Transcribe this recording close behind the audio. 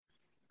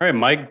All right,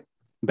 Mike,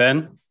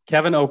 Ben,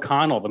 Kevin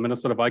O'Connell, the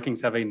Minnesota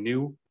Vikings have a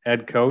new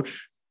head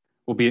coach.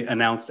 Will be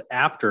announced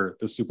after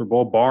the Super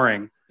Bowl,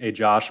 barring a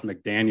Josh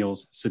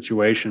McDaniels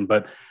situation.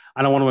 But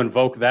I don't want to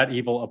invoke that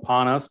evil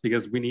upon us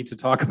because we need to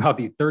talk about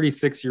the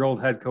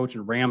 36-year-old head coach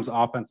and Rams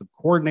offensive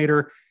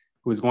coordinator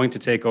who is going to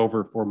take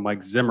over for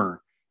Mike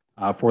Zimmer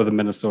for the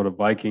Minnesota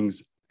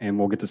Vikings. And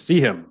we'll get to see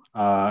him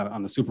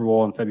on the Super Bowl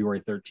on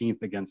February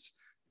 13th against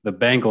the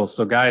Bengals.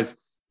 So, guys,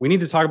 we need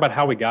to talk about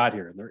how we got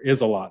here. There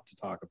is a lot to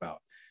talk about.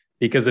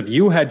 Because if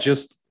you had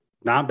just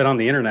not been on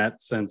the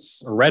internet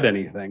since or read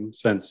anything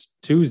since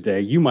Tuesday,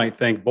 you might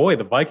think, boy,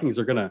 the Vikings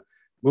are going to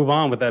move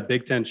on with that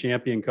Big Ten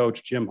champion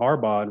coach, Jim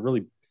Harbaugh, and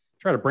really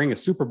try to bring a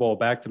Super Bowl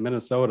back to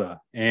Minnesota.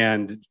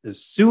 And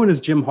as soon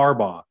as Jim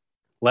Harbaugh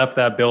left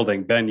that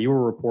building, Ben, you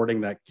were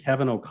reporting that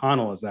Kevin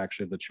O'Connell is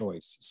actually the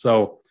choice.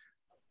 So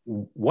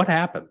what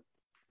happened?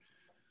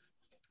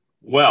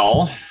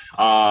 Well,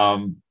 a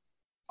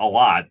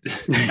lot.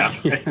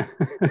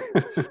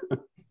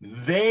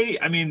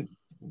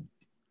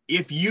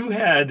 If you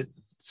had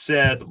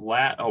said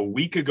a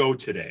week ago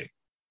today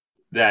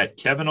that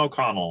Kevin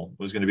O'Connell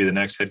was going to be the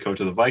next head coach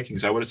of the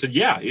Vikings, I would have said,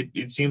 yeah,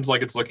 it seems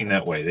like it's looking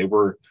that way. They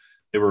were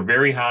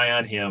very high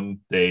on him.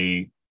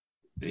 He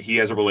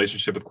has a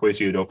relationship with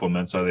Kwesi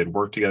Adolfo-Mensah. They'd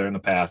worked together in the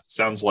past. It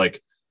sounds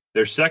like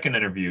their second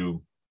interview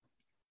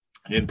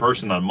in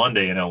person on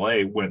Monday in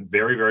LA went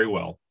very, very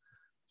well.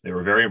 They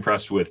were very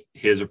impressed with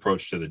his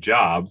approach to the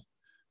job,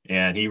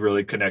 and he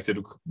really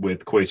connected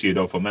with Kwesi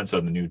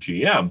Adolfo-Mensah, the new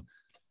GM.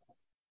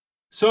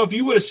 So if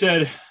you would have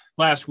said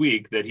last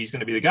week that he's going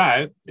to be the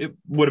guy, it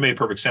would have made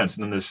perfect sense.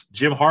 And then this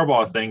Jim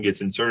Harbaugh thing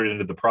gets inserted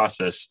into the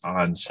process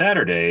on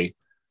Saturday,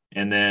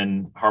 and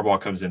then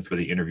Harbaugh comes in for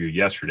the interview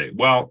yesterday.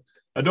 Well,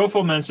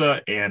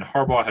 Adolfo-Mensah and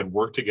Harbaugh had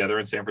worked together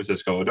in San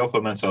Francisco.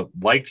 Adolfo-Mensah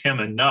liked him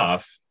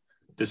enough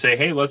to say,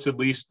 hey, let's at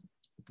least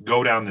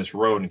go down this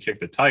road and kick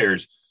the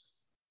tires.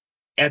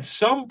 At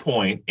some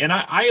point, and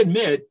I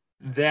admit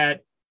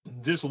that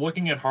just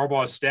looking at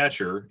Harbaugh's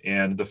stature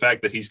and the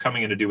fact that he's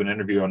coming in to do an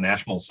interview on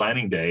National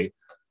Signing Day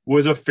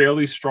was a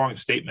fairly strong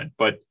statement.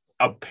 But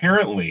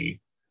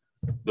apparently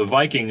the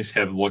Vikings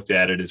have looked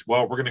at it as,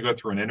 well, we're going to go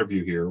through an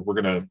interview here. We're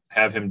going to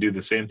have him do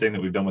the same thing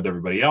that we've done with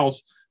everybody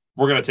else.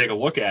 We're going to take a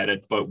look at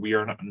it, but we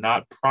are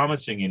not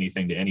promising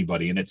anything to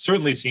anybody. And it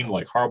certainly seemed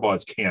like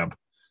Harbaugh's camp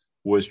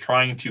was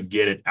trying to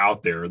get it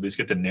out there, at least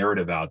get the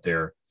narrative out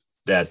there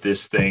that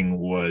this thing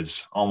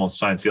was almost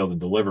signed, sealed, and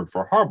delivered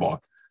for Harbaugh.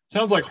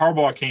 Sounds like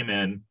Harbaugh came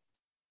in.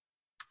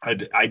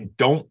 I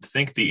don't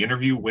think the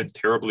interview went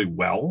terribly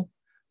well.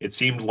 It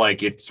seemed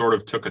like it sort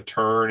of took a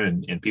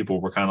turn and people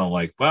were kind of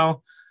like,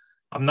 well,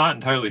 I'm not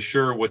entirely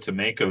sure what to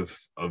make of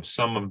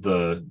some of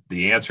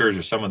the answers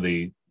or some of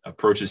the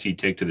approaches he'd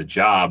take to the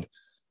job,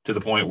 to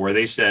the point where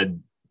they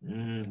said,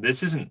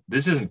 this isn't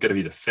going to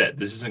be the fit.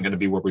 This isn't going to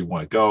be where we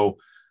want to go.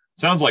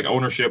 Sounds like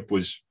ownership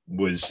was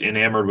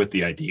enamored with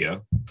the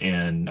idea.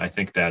 And I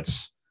think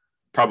that's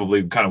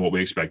probably kind of what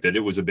we expected.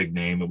 It was a big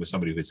name. It was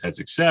somebody who's had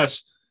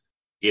success.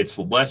 It's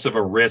less of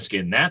a risk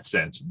in that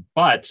sense.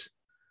 But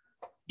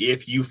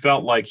if you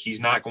felt like he's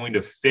not going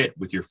to fit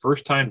with your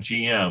first-time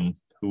GM,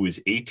 who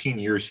is 18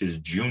 years his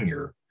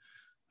junior,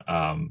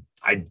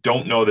 I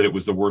don't know that it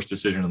was the worst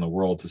decision in the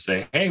world to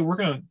say, hey, we're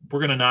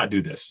gonna not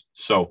do this.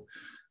 So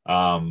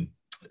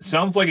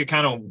sounds like it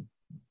kind of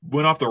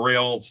went off the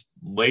rails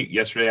late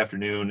yesterday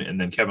afternoon, and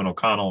then Kevin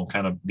O'Connell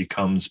kind of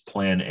becomes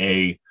plan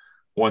A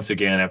once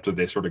again after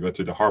they sort of go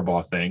through the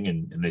Harbaugh thing,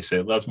 and they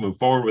say, let's move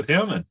forward with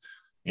him.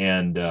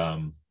 And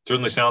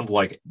certainly sounds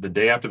like the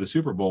day after the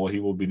Super Bowl,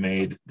 he will be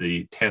made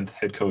the 10th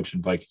head coach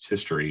in Vikings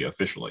history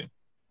officially.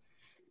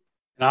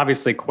 And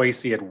obviously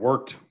Kwesi had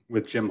worked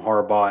with Jim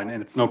Harbaugh,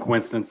 and it's no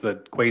coincidence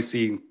that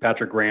Kwesi,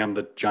 Patrick Graham,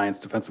 the Giants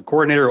defensive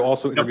coordinator,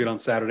 also interviewed on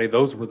Saturday.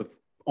 Those were the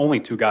only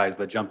two guys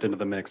that jumped into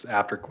the mix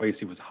after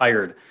Kwesi was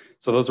hired.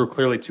 So those were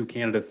clearly two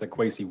candidates that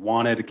Kwesi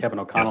wanted. Kevin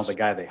O'Connell, yes, the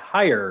guy they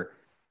hire,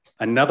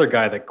 another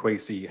guy that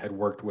Kwesi had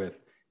worked with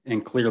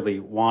and clearly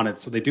wanted.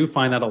 So they do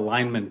find that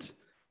alignment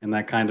and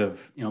that kind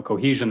of,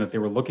 cohesion that they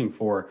were looking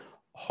for.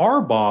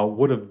 Harbaugh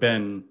would have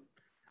been,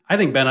 I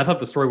think, Ben, I thought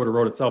the story would have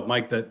wrote itself,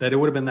 Mike, that it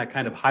would have been that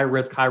kind of high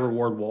risk, high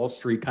reward Wall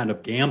Street kind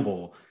of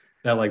gamble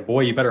that, like,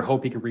 boy, you better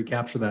hope he can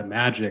recapture that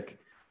magic.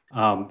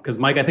 Because,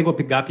 Mike, I think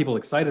what got people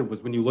excited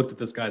was when you looked at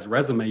this guy's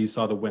resume, you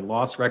saw the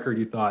win-loss record,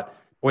 you thought,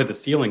 boy, the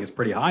ceiling is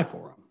pretty high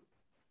for him.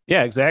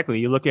 Yeah, exactly.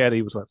 You look at it,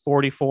 he was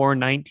 44,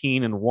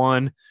 19, and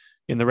 1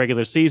 in the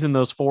regular season,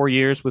 those 4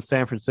 years with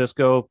San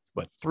Francisco,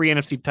 3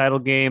 NFC title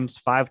games,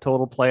 5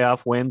 total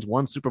playoff wins,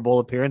 1 Super Bowl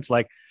appearance.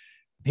 Like,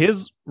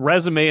 his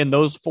resume in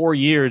those 4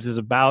 years is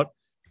about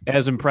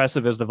as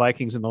impressive as the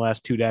Vikings in the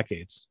last 2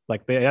 decades.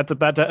 Like, that's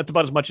about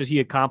as much as he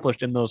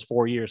accomplished in those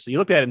 4 years. So you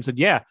looked at it and said,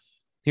 yeah,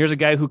 here's a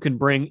guy who can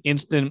bring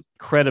instant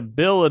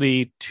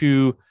credibility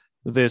to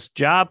this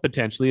job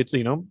potentially. It's,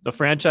 the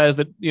franchise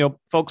that,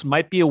 folks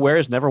might be aware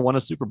has never won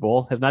a Super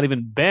Bowl, has not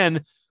even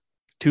been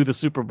to the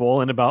Super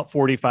Bowl in about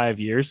 45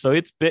 years. So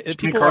it's been,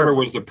 Jimmy Carter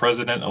was the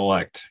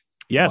president-elect.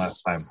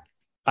 Yes. Last time.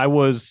 I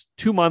was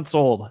 2 months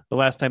old the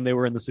last time they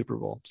were in the Super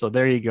Bowl. So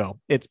there you go.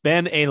 It's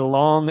been a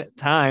long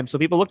time. So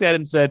people looked at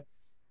it and said,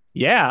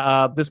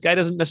 yeah, this guy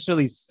doesn't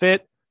necessarily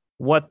fit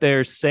what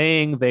they're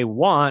saying they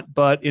want,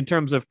 but in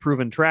terms of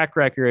proven track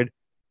record,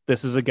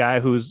 this is a guy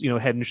who's,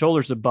 head and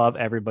shoulders above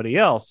everybody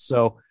else.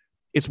 So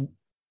it's,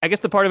 I guess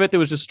the part of it that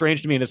was just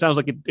strange to me, and it sounds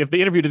like if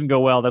the interview didn't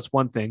go well, that's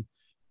one thing.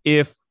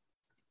 If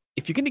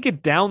you're going to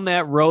get down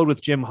that road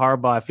with Jim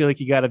Harbaugh, I feel like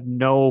you got to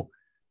know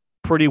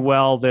pretty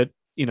well that,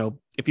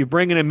 if you're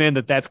bringing him in,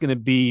 that's going to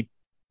be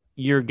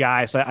your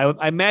guy. So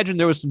I imagine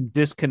there was some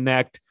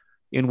disconnect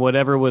in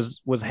whatever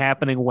was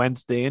happening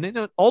Wednesday.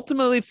 And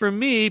ultimately for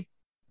me,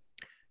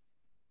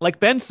 like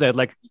Ben said,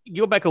 like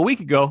you go back a week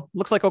ago,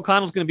 looks like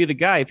O'Connell's going to be the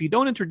guy. If you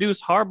don't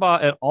introduce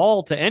Harbaugh at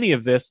all to any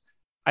of this,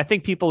 I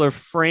think people are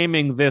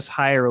framing this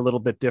hire a little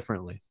bit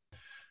differently.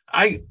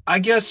 I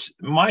guess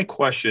my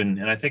question,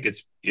 and I think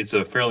it's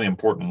a fairly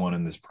important one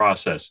in this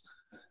process,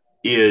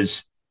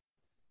 is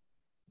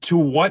to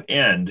what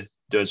end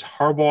does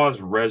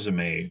Harbaugh's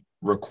resume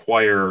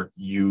require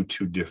you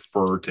to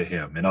defer to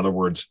him? In other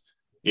words,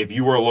 if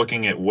you are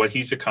looking at what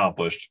he's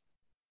accomplished,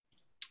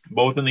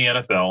 both in the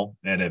NFL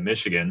and at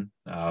Michigan,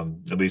 at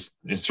least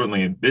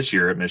certainly this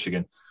year at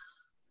Michigan,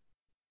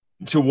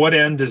 to what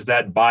end does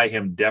that buy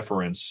him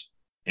deference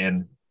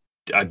and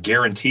a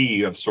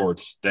guarantee of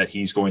sorts that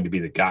he's going to be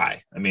the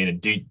guy? I mean,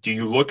 do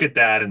you look at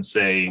that and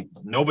say,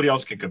 nobody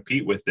else can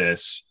compete with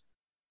this,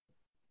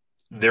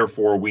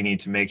 therefore we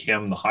need to make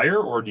him the hire?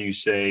 Or do you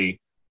say,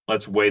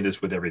 let's weigh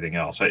this with everything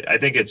else? I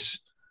think it's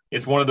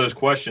one of those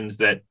questions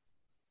that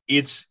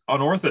it's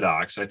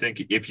unorthodox. I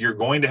think if you're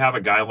going to have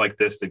a guy like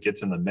this that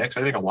gets in the mix,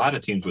 I think a lot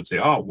of teams would say,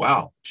 oh,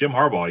 wow, Jim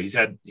Harbaugh, he's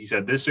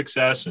had this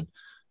success and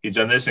he's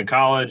done this in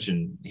college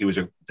and he was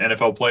an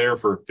NFL player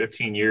for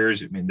 15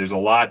 years. I mean, there's a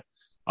lot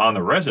on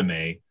the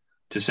resume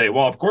to say,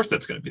 well, of course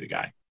that's going to be the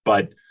guy.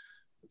 But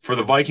for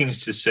the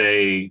Vikings to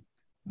say,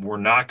 we're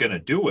not going to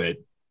do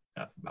it,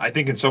 I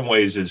think in some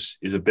ways is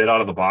a bit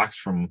out of the box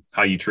from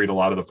how you treat a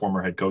lot of the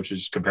former head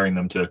coaches, comparing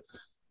them to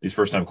these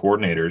first-time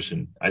coordinators.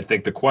 And I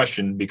think the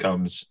question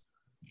becomes,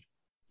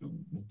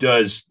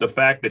 does the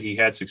fact that he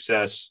had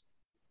success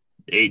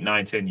 8,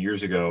 9, 10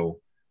 years ago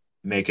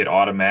make it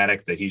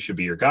automatic that he should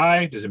be your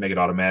guy? Does it make it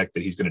automatic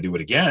that he's going to do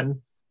it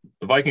again?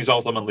 The Vikings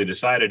ultimately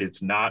decided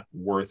it's not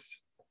worth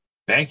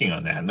banking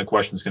on that. And the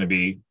question is going to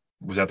be,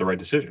 was that the right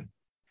decision?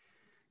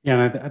 Yeah,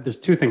 and there's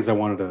two things I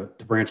wanted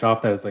to branch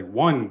off that is like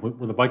one,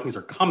 where the Vikings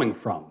are coming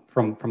from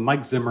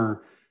Mike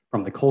Zimmer,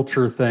 from the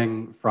culture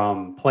thing,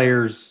 from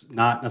players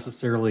not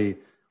necessarily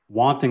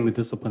wanting the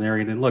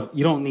disciplinarian. And look,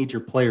 you don't need your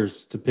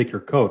players to pick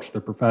your coach. They're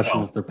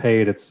professionals, They're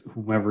paid. It's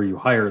whomever you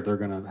hire, they're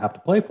going to have to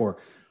play for.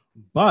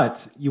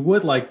 But you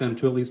would like them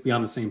to at least be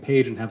on the same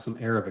page and have some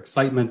air of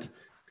excitement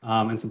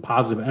and some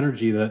positive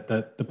energy that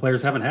the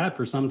players haven't had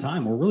for some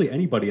time, or really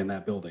anybody in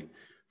that building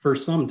for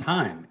some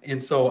time.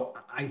 And so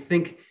I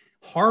think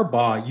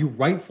Harbaugh, you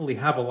rightfully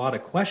have a lot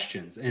of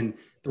questions. And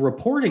the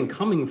reporting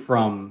coming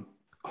from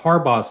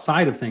Harbaugh's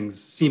side of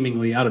things,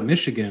 seemingly out of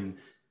Michigan,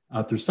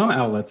 through some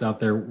outlets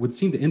out there, would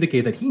seem to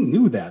indicate that he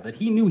knew that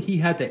he knew he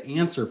had to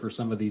answer for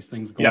some of these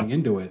things going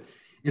into it.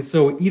 And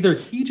so either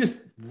he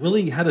just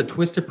really had a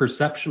twisted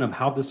perception of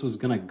how this was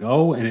going to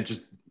go, and it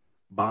just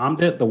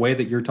bombed it the way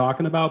that you're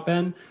talking about,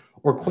 Ben,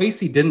 or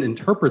Kwesi didn't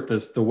interpret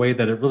this the way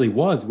that it really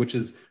was, which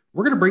is,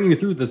 we're going to bring you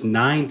through this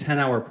 9-10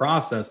 hour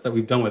process that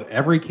we've done with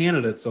every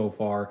candidate so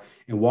far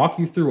and walk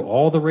you through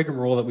all the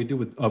rigmarole that we do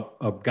with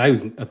a guy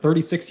who's a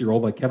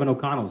 36-year-old like Kevin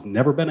O'Connell, who's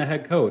never been a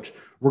head coach.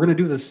 We're going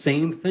to do the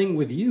same thing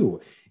with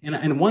you. And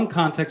in one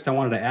context I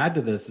wanted to add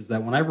to this is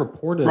that when I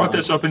reported... Brought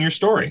this up in your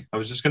story. I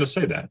was just going to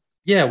say that.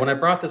 Yeah, when I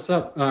brought this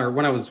up, or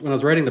when I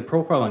was writing the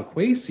profile on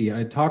Kwesi,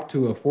 I talked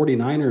to a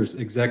 49ers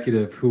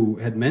executive who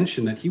had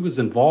mentioned that he was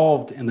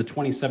involved in the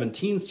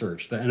 2017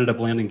 search that ended up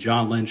landing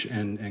John Lynch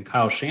and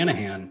Kyle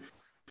Shanahan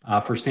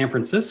for San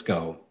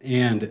Francisco.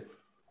 And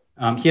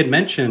he had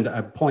mentioned,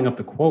 I'm pulling up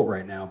the quote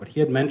right now, but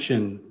he had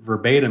mentioned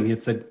verbatim, he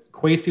had said,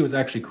 Kwesi was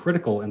actually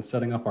critical in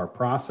setting up our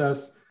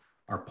process,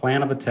 our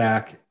plan of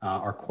attack,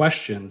 our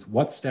questions,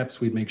 what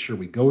steps we'd make sure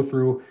we go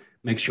through,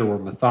 make sure we're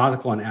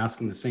methodical and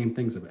asking the same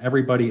things of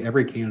everybody,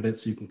 every candidate,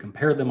 so you can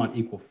compare them on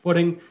equal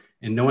footing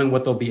and knowing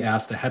what they'll be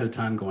asked ahead of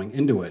time going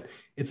into it.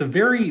 It's a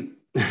very,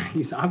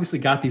 he's obviously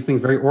got these things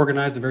very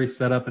organized and very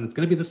set up, and it's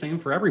going to be the same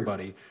for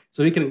everybody.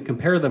 So he can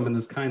compare them in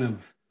this kind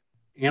of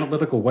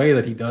analytical way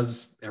that he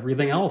does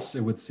everything else,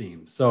 it would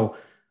seem. So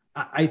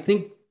I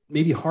think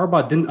maybe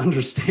Harbaugh didn't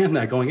understand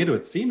that going into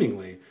it,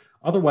 seemingly.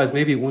 Otherwise,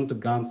 maybe it wouldn't have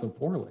gone so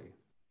poorly.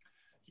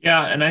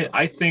 Yeah, and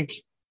I think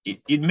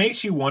it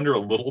makes you wonder a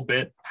little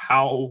bit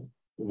how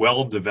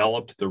well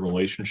developed the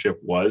relationship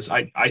was.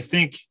 I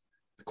think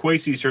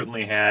Kwesi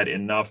certainly had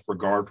enough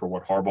regard for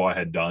what Harbaugh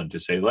had done to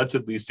say, let's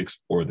at least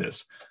explore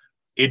this.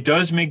 It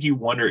does make you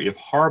wonder if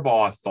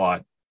Harbaugh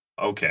thought,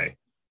 okay,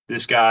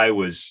 this guy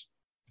was,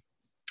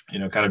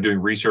 kind of doing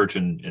research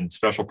and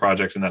special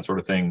projects and that sort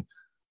of thing.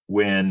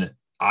 When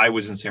I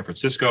was in San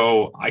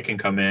Francisco, I can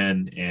come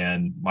in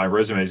and my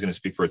resume is going to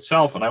speak for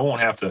itself and I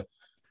won't have to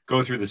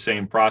go through the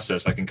same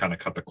process. I can kind of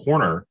cut the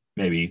corner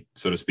maybe,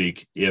 so to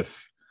speak,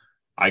 if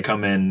I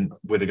come in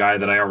with a guy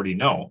that I already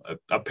know.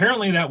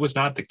 Apparently that was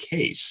not the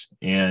case.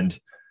 And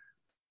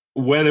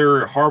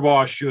whether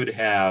Harbaugh should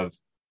have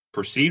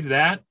perceived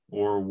that,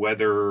 or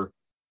whether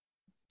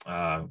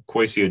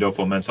Kwesi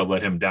Adolfo-Mensah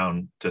let him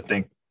down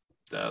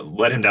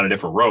a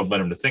different road,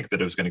 led him to think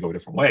that it was going to go a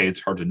different way, it's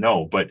hard to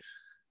know. But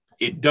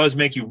it does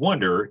make you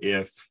wonder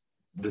if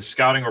the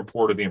scouting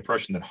report, or the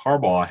impression that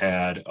Harbaugh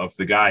had of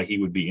the guy he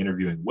would be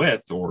interviewing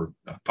with, or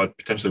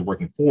potentially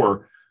working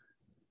for,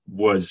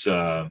 was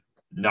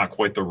not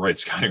quite the right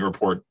scouting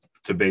report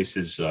to base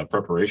his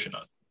preparation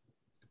on.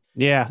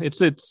 Yeah,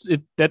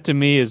 that to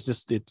me is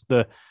just it's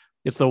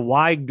the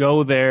why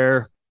go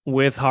there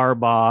with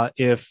Harbaugh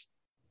if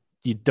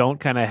you don't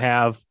kind of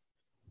have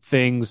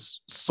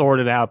things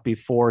sorted out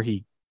before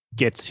he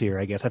gets here.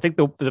 I guess I think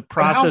the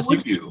process. How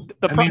would you?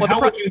 How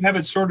would you have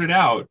it sorted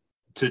out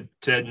to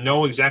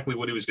know exactly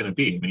what he was going to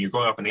be? I mean, you're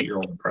going off an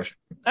 8-year-old impression.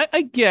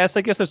 I guess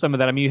there's some of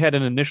that. I mean, you had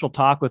an initial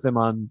talk with him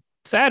on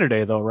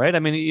Saturday, though, right? I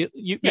mean,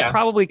 you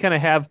probably kind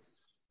of have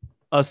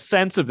a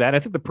sense of that. I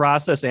think the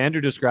process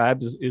Andrew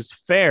described is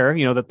fair,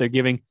 that they're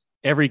giving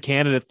every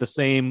candidate the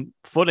same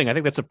footing. I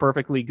think that's a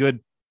perfectly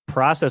good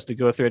process to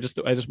go through.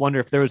 I just wonder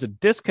if there was a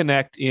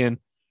disconnect in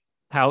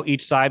how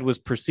each side was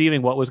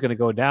perceiving what was going to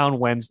go down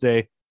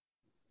Wednesday.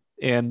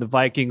 And the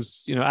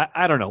Vikings,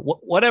 I don't know.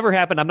 Whatever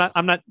happened,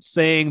 I'm not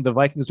saying the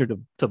Vikings are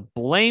to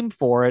blame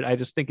for it. I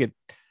just think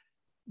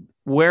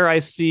where I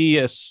see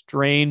a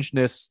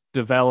strangeness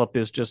develop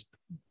is just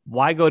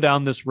why go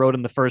down this road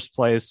in the first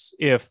place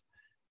if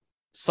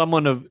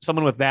someone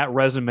with that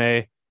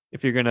resume,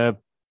 if you're going to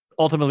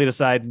ultimately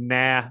decide,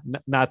 nah,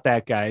 not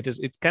that guy.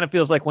 It kind of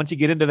feels like once you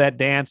get into that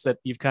dance that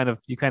you kind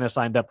of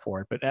signed up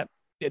for it. But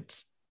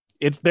it's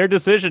their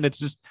decision. It's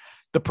just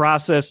the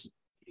process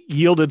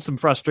yielded some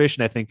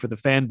frustration, I think, for the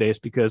fan base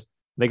because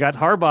they got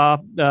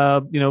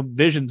Harbaugh,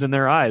 visions in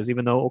their eyes,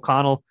 even though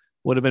O'Connell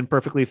would have been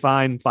perfectly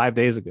fine 5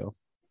 days ago.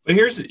 But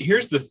here's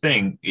the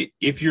thing.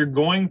 If you're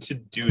going to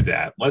do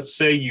that, let's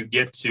say you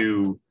get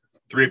to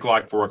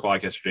 3:00,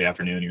 4:00 yesterday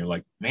afternoon, and you're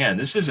like, man,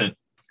 this isn't,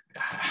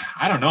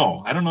 I don't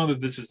know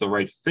that this is the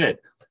right fit,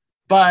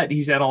 but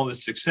he's had all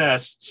this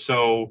success.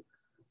 So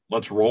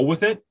let's roll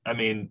with it. I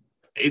mean,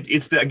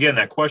 it's again,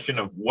 that question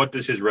of what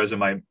does his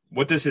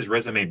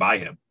resume buy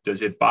him?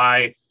 Does it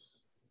buy,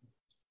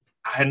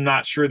 I'm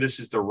not sure this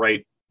is the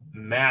right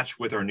match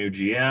with our new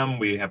GM.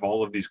 We have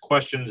all of these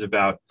questions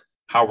about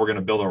how we're going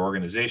to build our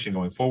organization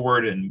going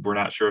forward. And we're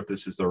not sure if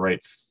this is the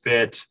right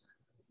fit,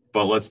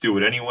 but let's do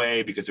it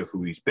anyway because of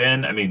who he's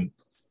been. I mean,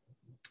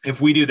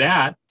 if we do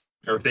that,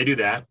 or if they do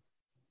that,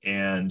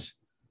 and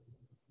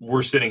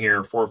we're sitting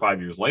here 4 or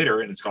 5 years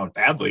later and it's gone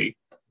badly,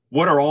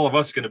 what are all of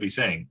us going to be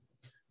saying?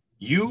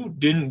 You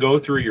didn't go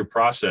through your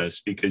process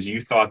because you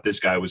thought this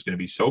guy was going to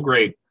be so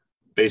great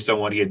based on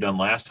what he had done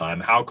last time.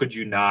 How could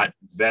you not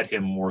vet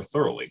him more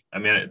thoroughly? I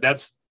mean,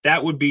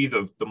 that would be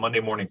the Monday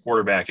morning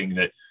quarterbacking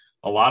that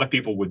a lot of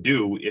people would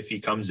do if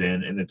he comes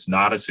in and it's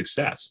not a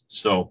success.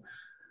 So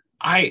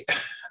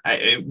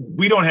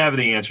we don't have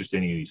the answers to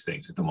any of these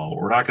things at the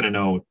moment. We're not going to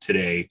know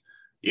today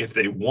if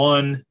they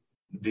won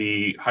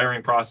the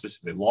hiring process,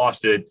 if they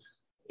lost it,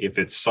 if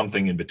it's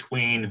something in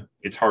between.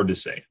 It's hard to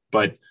say.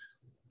 But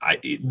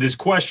this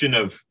question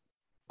of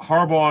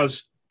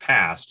Harbaugh's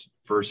past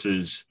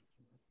versus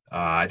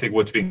I think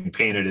what's being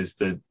painted is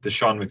the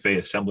Sean McVay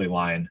assembly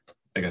line.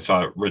 Like I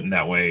saw it written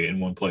that way in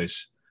one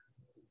place.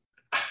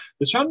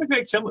 The Sean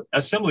McVay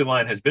assembly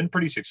line has been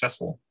pretty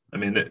successful. I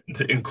mean,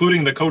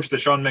 including the coach that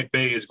Sean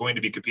McVay is going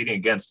to be competing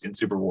against in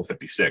Super Bowl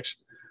 56.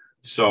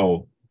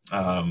 So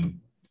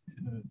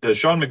the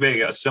Sean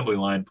McVay assembly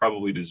line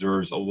probably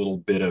deserves a little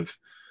bit of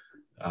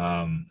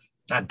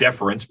not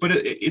deference, but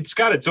it's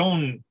got its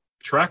own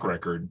track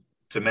record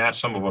to match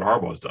some of what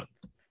Harbaugh's done.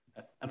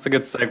 That's a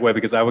good segue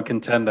because I would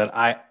contend that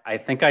I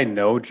think I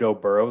know Joe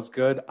Burrow's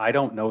good. I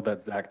don't know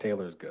that Zach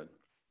Taylor's good.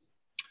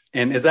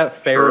 And is that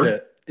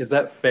fair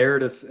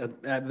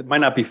it might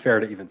not be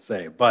fair to even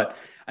say, but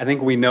I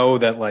think we know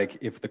that like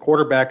if the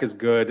quarterback is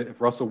good,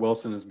 if Russell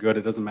Wilson is good,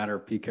 it doesn't matter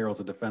if Pete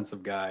Carroll's a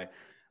defensive guy.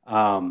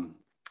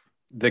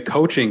 The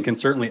coaching can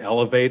certainly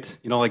elevate,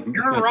 like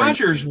Aaron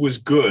Rodgers was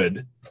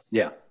good.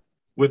 Yeah.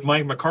 With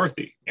Mike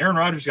McCarthy. Aaron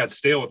Rodgers got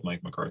stale with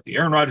Mike McCarthy.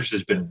 Aaron Rodgers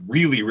has been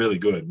really, really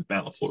good with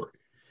Matt LaFleur.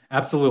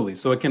 Absolutely.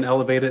 So it can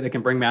elevate it. It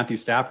can bring Matthew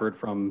Stafford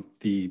from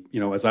the,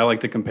 as I like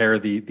to compare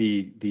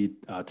the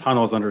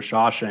tunnels under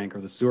Shawshank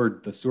or the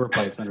sewer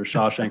pipes under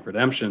Shawshank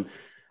Redemption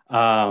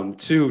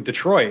to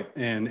Detroit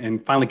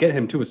and finally get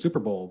him to a Super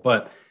Bowl.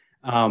 But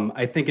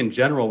I think in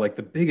general, like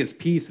the biggest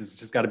piece is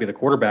just got to be the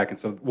quarterback. And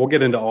so we'll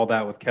get into all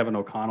that with Kevin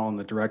O'Connell and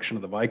the direction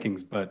of the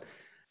Vikings. But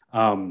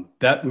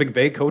that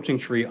McVay coaching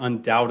tree,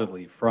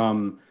 undoubtedly,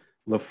 from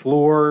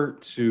LaFleur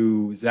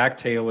to Zach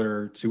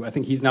Taylor to, I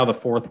think he's now the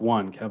fourth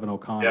one, Kevin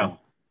O'Connell,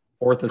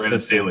 fourth Brandon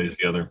assistant. Staley is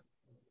the other.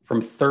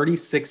 From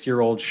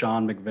 36-year-old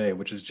Sean McVay,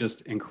 which is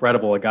just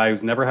incredible. A guy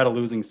who's never had a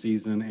losing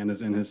season and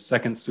is in his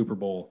second Super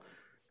Bowl.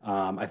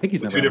 I think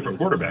he's never two different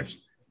quarterbacks.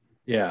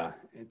 Yeah,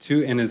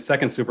 in his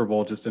second Super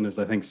Bowl, just in his,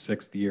 I think,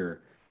 sixth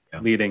year.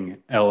 leading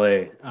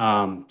LA.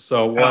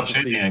 So we'll have to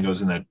see. Shanahan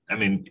goes in that. I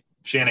mean,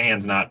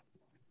 Shanahan's not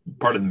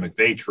part of the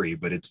McVay tree,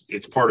 but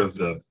it's part of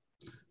the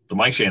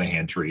Mike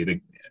Shanahan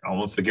tree,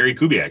 almost the Gary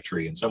Kubiak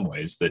tree in some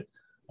ways, that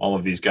all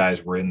of these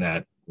guys were in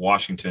that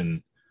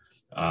Washington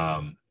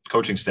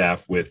coaching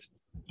staff with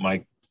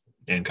Mike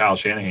and Kyle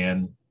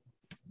Shanahan,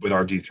 with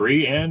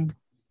RG3 and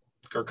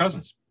Kirk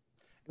Cousins.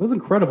 It was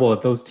incredible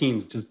that those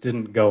teams just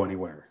didn't go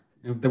anywhere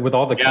with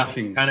all the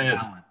coaching. Kind of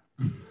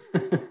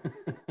is.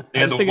 They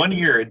had the 1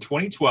 year in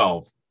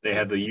 2012. They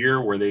had the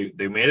year where they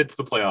made it to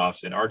the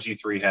playoffs, and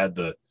RG3 had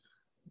the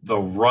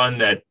run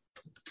that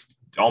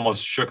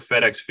almost shook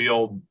FedEx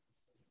Field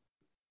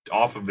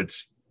off of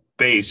its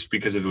base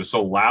because it was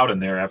so loud in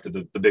there after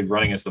the big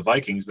run against the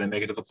Vikings. They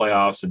make it to the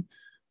playoffs, and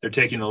they're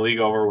taking the league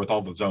over with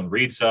all the zone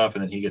read stuff,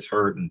 and then he gets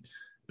hurt, and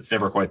it's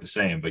never quite the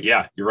same. But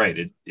yeah, you're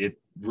right. It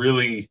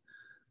really,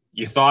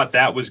 you thought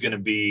that was going to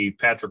be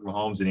Patrick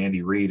Mahomes and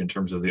Andy Reid in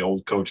terms of the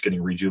old coach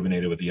getting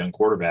rejuvenated with the young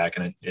quarterback,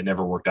 and it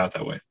never worked out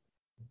that way.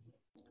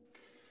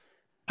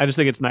 I just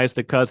think it's nice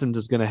that Cousins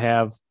is going to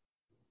have,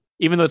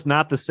 even though it's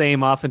not the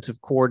same offensive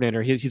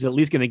coordinator, he's at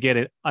least going to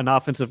get an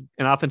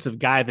offensive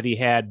guy that he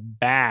had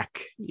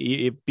back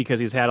because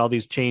he's had all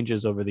these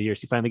changes over the years.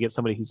 He finally gets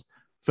somebody he's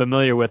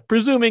familiar with,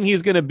 presuming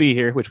he's going to be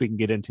here, which we can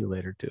get into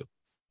later too.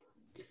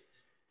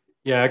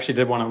 Yeah, I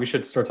actually we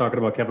should start talking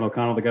about Kevin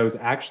O'Connell, the guy who's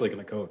actually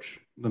going to coach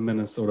the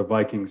Minnesota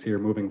Vikings here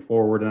moving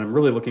forward. And I'm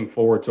really looking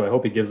forward to, I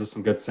hope he gives us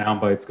some good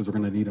sound bites because we're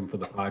going to need him for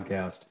the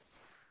podcast.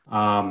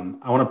 I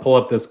want to pull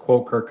up this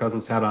quote Kirk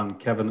Cousins had on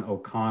Kevin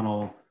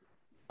O'Connell.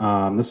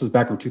 This was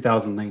back from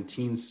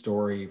 2019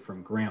 story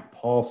from Grant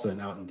Paulson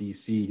out in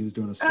DC. He was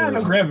doing a story. I know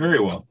Grant very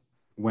well.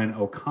 When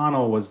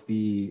O'Connell was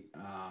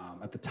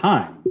at the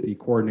time, the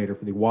coordinator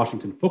for the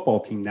Washington football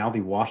team, now the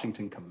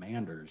Washington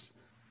Commanders,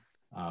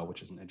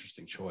 which is an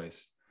interesting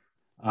choice.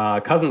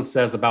 Cousins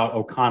says about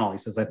O'Connell, he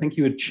says, I think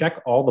he would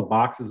check all the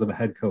boxes of a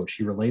head coach.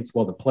 He relates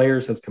well to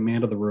players, has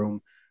command of the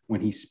room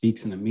when he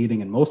speaks in a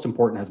meeting, and most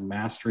important, has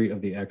mastery of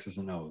the X's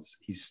and O's.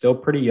 He's still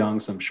pretty young,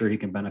 so I'm sure he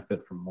can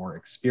benefit from more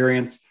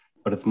experience,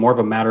 but it's more of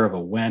a matter of a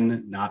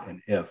when, not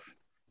an if,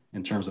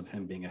 in terms of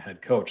him being a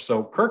head coach.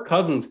 So Kirk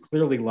Cousins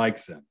clearly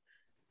likes him.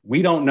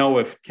 We don't know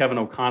if Kevin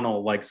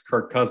O'Connell likes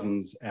Kirk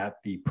Cousins at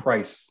the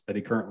price that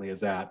he currently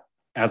is at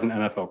as an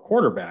NFL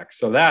quarterback.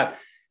 So that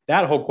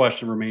whole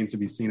question remains to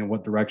be seen in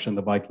what direction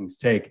the Vikings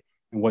take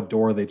and what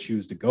door they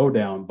choose to go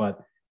down. But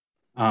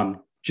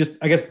just,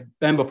 I guess,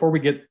 Ben, before we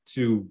get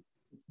to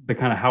the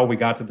kind of how we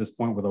got to this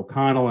point with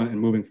O'Connell and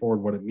moving forward,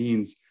 what it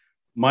means,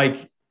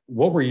 Mike,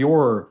 what were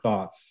your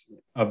thoughts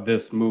of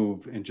this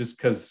move? And just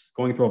because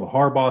going through all the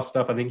Harbaugh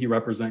stuff, I think you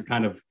represent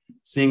kind of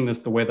seeing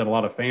this the way that a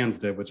lot of fans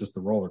did, with just the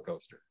roller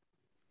coaster.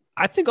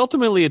 I think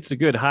ultimately it's a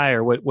good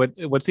hire.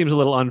 What seems a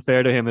little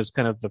unfair to him is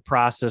kind of the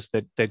process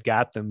that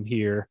got them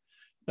here.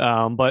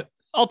 But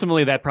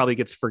ultimately that probably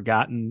gets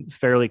forgotten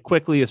fairly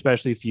quickly,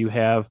 especially if you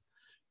have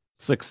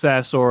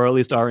success or at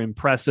least are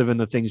impressive in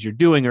the things you're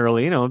doing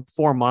early.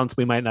 4 months,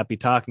 we might not be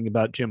talking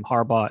about Jim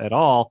Harbaugh at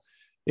all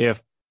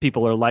if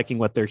people are liking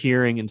what they're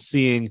hearing and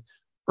seeing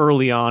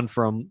early on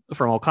from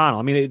O'Connell.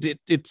 I mean,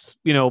 it's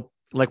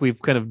like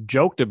we've kind of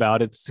joked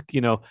about, it's,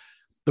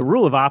 the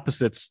rule of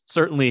opposites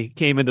certainly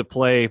came into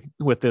play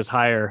with this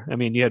hire. I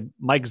mean, you had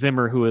Mike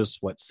Zimmer, who is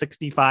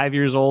 65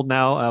 years old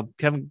now.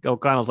 Kevin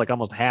O'Connell's like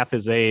almost half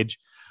his age.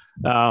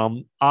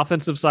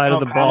 Offensive side of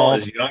the ball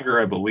is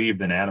younger, I believe,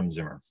 than Adam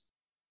Zimmer.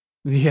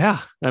 Yeah.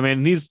 I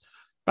mean, he's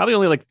probably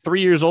only like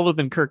 3 years older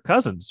than Kirk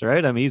Cousins,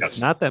 right? I mean,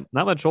 he's not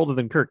much older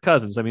than Kirk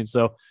Cousins. I mean,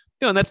 so,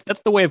 and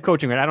that's the way of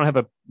coaching,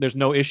 right? There's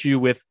no issue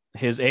with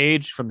his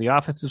age from the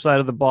offensive side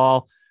of the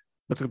ball.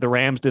 Looks like the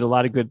Rams did a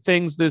lot of good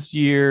things this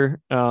year.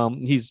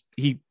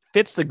 He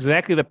fits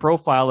exactly the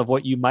profile of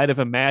what you might have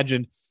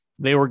imagined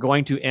they were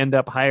going to end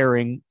up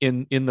hiring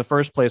in the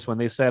first place when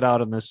they set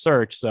out on this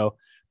search. So,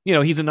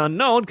 he's an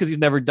unknown because he's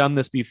never done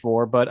this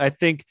before. But I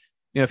think,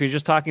 if you're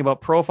just talking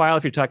about profile,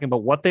 if you're talking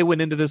about what they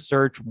went into this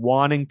search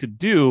wanting to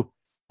do,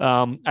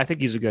 I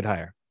think he's a good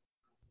hire.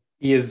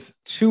 He is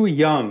too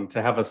young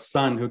to have a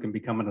son who can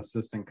become an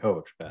assistant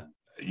coach, Ben.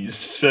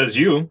 Says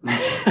you.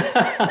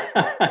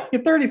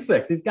 He's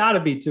 36. He's got to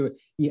be too.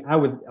 I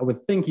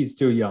would think he's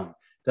too young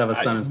to have a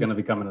son who's going to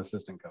become an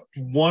assistant coach.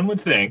 One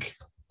would think.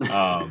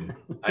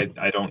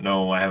 I don't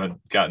know. I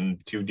haven't gotten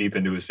too deep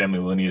into his family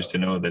lineage to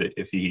know that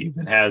if he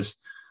even has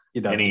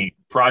any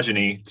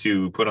progeny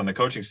to put on the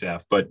coaching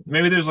staff, but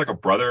maybe there's like a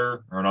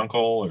brother or an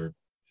uncle or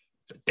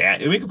a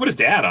dad. We could put his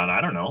dad on.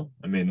 I don't know.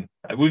 I mean,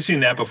 we've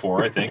seen that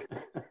before, I think.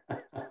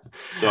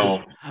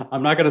 So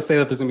I'm not going to say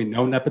that there's going to be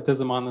no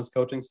nepotism on this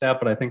coaching staff,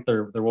 but I think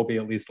there will be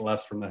at least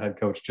less from the head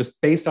coach just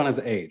based on his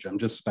age. I'm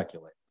just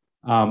speculating.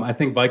 I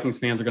think Vikings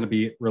fans are going to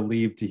be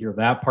relieved to hear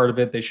that part of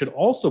it. They should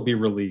also be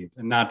relieved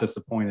and not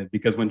disappointed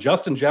because when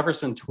Justin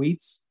Jefferson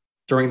tweets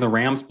during the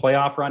Rams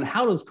playoff run,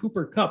 how does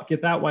Cooper Kupp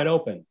get that wide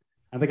open?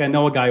 I think I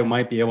know a guy who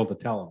might be able to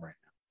tell him right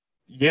now.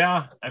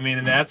 Yeah. I mean,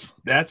 and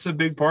that's a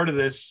big part of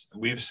this.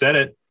 We've said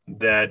it,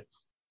 that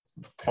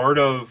part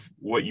of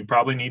what you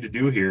probably need to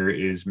do here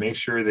is make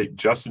sure that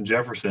Justin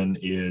Jefferson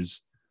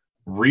is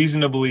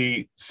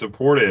reasonably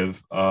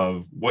supportive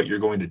of what you're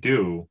going to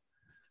do.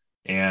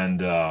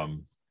 And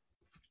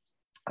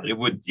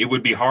it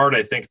would be hard,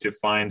 I think, to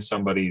find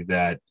somebody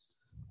that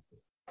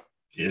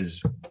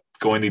is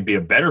going to be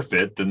a better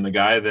fit than the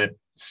guy that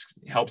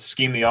helped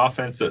scheme the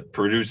offense that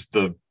produced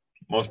the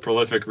most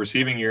prolific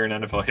receiving year in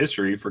NFL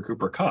history for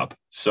Cooper Kupp.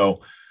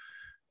 So,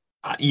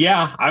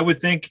 yeah, I would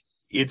think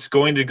it's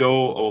going to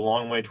go a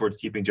long way towards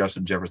keeping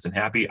Justin Jefferson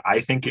happy.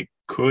 I think it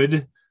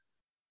could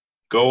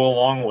go a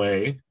long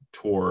way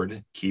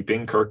toward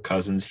keeping Kirk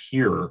Cousins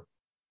here.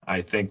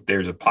 I think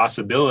there's a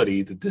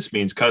possibility that this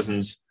means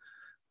Cousins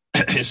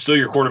is still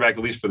your quarterback,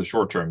 at least for the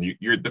short term.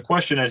 The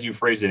question, as you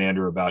phrased it,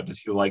 Andrew, about does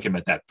he like him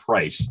at that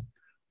price,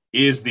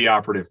 is the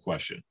operative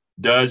question.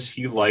 Does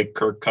he like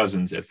Kirk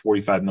Cousins at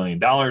 $45 million?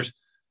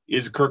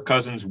 Is Kirk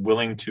Cousins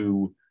willing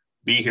to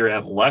be here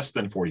at less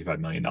than $45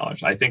 million?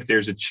 I think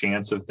there's a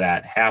chance of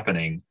that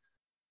happening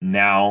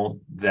now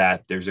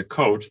that there's a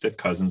coach that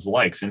Cousins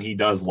likes, and he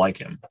does like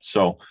him.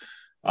 So,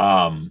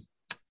 I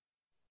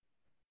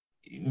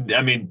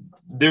mean,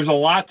 there's a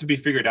lot to be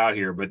figured out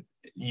here, but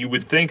you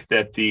would think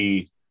that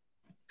the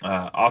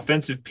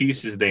offensive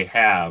pieces they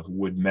have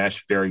would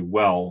mesh very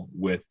well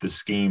with the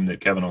scheme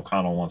that Kevin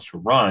O'Connell wants to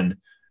run.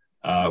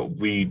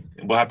 We'll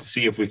have to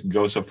see if we can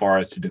go so far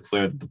as to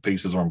declare that the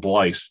pieces are in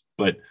place,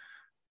 but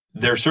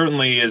there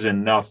certainly is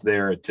enough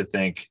there to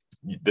think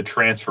the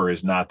transfer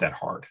is not that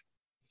hard.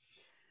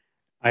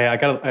 I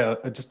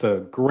got just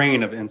a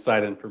grain of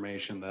inside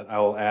information that I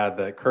will add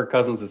that Kirk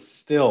Cousins is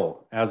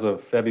still, as of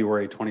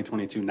February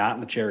 2022, not in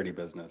the charity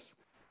business.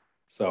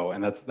 So,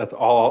 and that's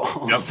all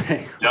I'll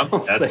say. Yep,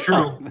 that's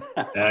true.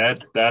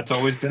 That's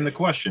always been the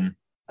question.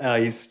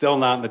 He's still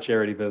not in the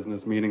charity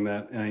business, meaning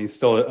that he's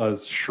still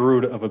as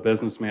shrewd of a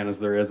businessman as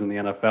there is in the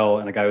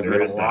NFL, and a guy who's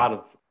made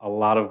a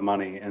lot of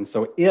money. And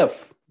so,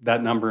 if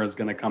that number is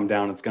going to come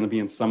down, it's going to be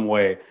in some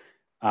way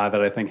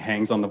that I think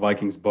hangs on the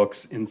Vikings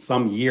books in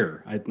some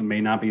year. It may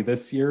not be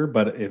this year,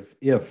 but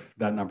if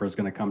that number is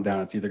going to come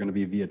down, it's either going to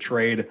be via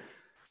trade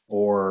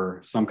or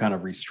some kind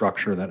of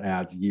restructure that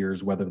adds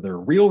years, whether they're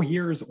real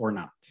years or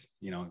not.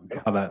 You know,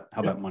 how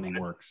that money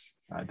works.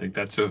 I think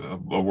that's a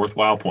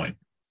worthwhile point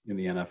in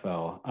the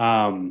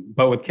NFL.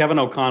 But with Kevin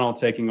O'Connell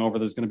taking over,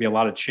 there's going to be a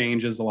lot of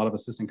changes. A lot of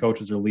assistant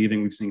coaches are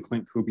leaving. We've seen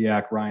Clint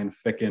Kubiak, Ryan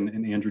Ficken,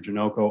 and Andrew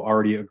Janocko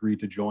already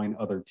agreed to join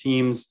other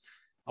teams.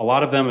 A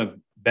lot of them have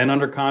been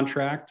under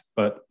contract,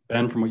 but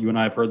Ben, from what you and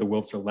I have heard, the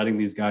Wilfs are letting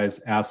these guys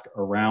ask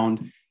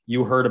around.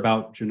 You heard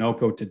about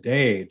Janocko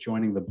today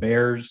joining the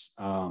Bears.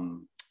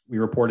 We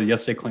reported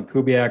yesterday Clint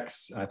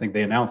Kubiak's, I think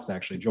they announced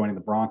actually, joining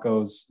the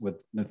Broncos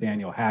with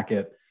Nathaniel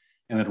Hackett,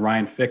 and then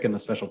Ryan Ficken, the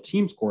special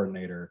teams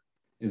coordinator,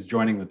 is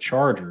joining the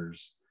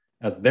Chargers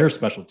as their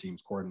special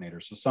teams coordinator.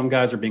 So some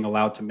guys are being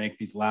allowed to make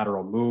these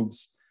lateral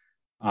moves.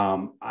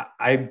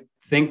 I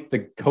think the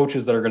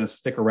coaches that are going to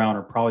stick around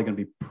are probably going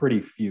to be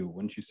pretty few.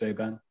 Wouldn't you say,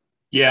 Ben?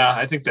 Yeah,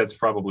 I think that's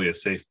probably a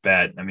safe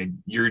bet. I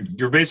mean,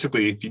 you're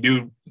basically, if you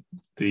do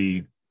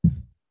the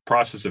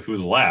process of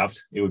who's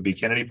left, it would be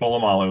Kennedy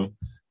Polamalu,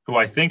 who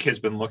I think has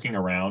been looking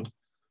around.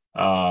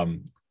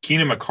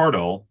 Keenan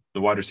McCardle, the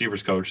wide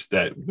receivers coach,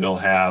 that will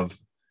have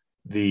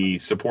the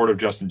support of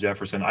Justin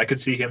Jefferson. I could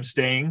see him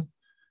staying.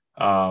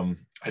 I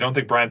don't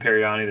think Brian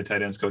Periani, the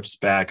tight ends coach, is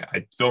back.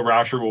 Phil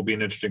Rauscher will be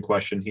an interesting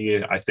question.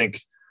 He, I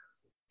think,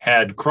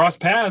 had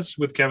crossed paths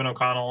with Kevin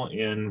O'Connell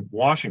in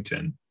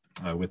Washington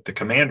with the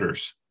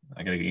Commanders.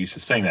 I got to get used to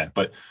saying that,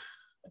 but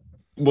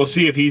we'll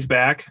see if he's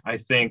back. I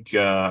think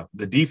the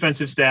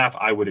defensive staff,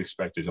 I would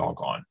expect, is all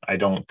gone. I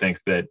don't think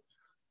that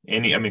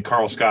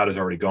Carl Scott is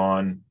already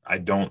gone. I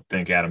don't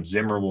think Adam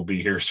Zimmer will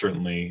be here,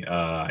 certainly.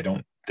 I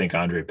don't think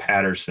Andre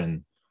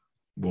Patterson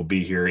will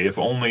be here, if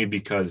only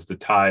because the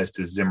ties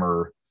to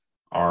Zimmer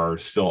are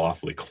still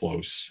awfully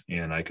close,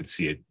 and I could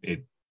see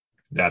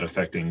that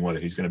affecting whether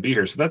he's going to be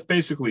here. So that's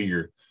basically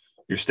your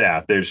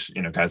staff. There's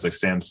guys like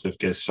Sam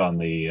Sifkis on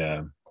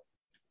the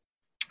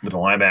with the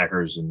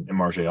linebackers and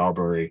Marjay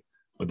Albury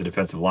with the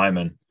defensive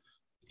linemen.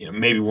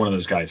 Maybe one of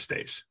those guys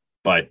stays,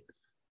 but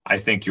I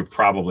think you're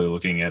probably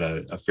looking at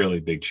a fairly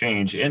big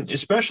change. And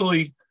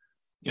especially,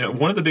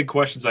 one of the big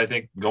questions I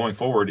think going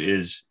forward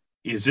is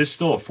this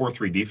still a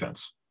 4-3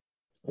 defense,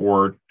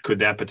 or could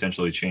that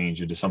potentially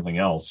change into something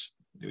else,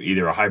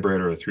 either a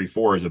hybrid or a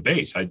 3-4 as a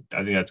base? I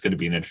think that's going to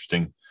be an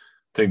interesting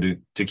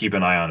thing to keep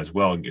an eye on as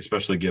well,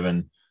 especially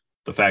given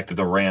the fact that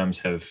the Rams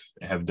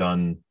have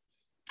done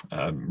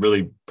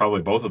really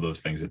probably both of those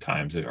things at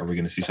times. Are we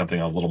going to see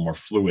something a little more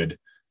fluid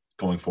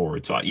going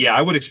forward? So yeah,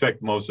 I would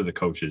expect most of the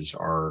coaches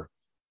are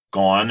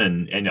gone,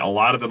 and a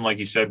lot of them, like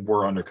you said,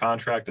 were under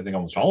contract. I think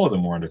almost all of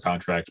them were under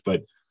contract,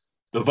 but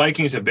the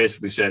Vikings have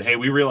basically said, hey,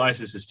 we realize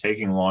this is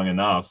taking long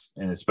enough,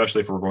 and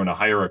especially if we're going to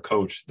hire a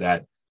coach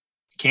that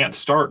can't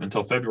start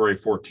until February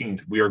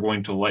 14th, we are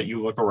going to let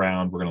you look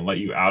around. We're going to let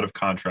you out of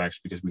contracts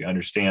because we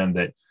understand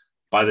that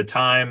by the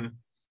time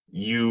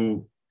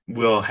you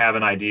will have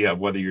an idea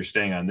of whether you're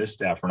staying on this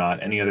staff or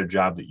not, any other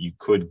job that you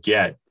could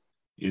get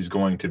is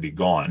going to be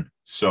gone.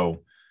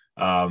 So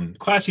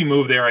classy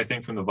move there, I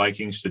think, from the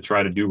Vikings to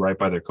try to do right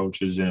by their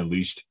coaches and at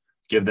least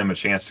give them a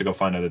chance to go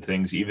find other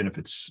things, even if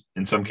it's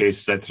in some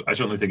cases. I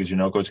certainly think, as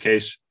Unoko's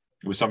case,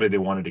 it was somebody they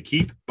wanted to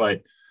keep,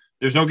 but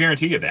there's no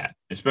guarantee of that,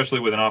 especially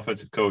with an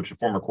offensive coach, a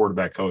former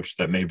quarterback coach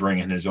that may bring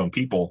in his own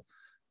people.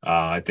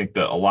 I think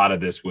that a lot of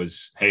this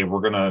was, hey,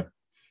 we're going to,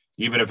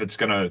 even if it's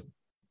going to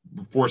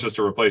force us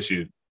to replace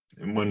you,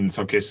 and when in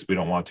some cases we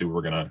don't want to,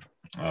 we're going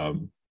to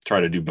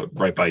try to do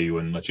right by you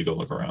and let you go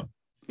look around.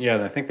 Yeah,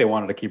 and I think they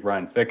wanted to keep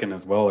Ryan Ficken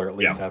as well, or at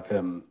least have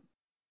him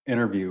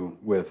interview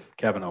with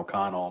Kevin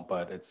O'Connell,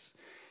 but it's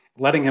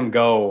letting him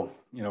go,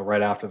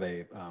 right after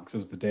they, because it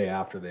was the day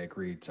after they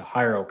agreed to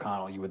hire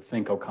O'Connell. You would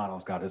think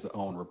O'Connell's got his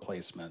own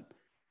replacement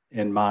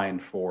in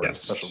mind for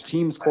special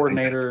teams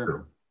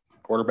coordinator,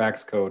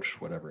 quarterbacks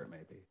coach, whatever it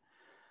may be.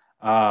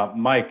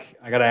 Mike,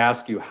 I got to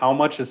ask you, how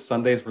much is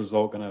Sunday's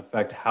result going to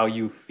affect how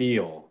you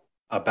feel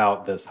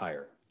about this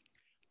hire?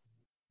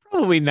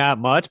 Probably not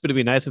much, but it'd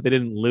be nice if they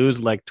didn't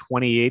lose like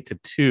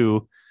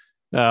 28-2.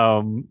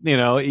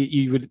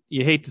 You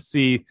hate to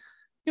see,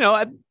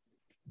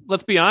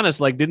 let's be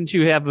honest, like, didn't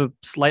you have a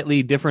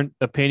slightly different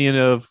opinion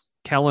of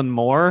Kellen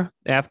Moore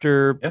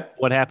after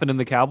what happened in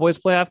the Cowboys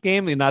playoff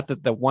game? And not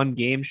that the one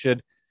game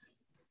should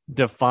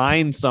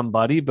define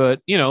somebody,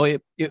 but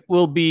it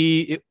would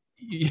be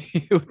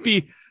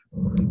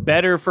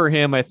better for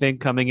him, I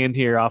think, coming in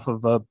here off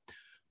of a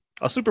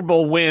Super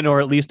Bowl win, or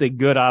at least a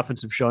good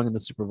offensive showing in the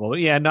Super Bowl.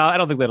 Yeah, no, I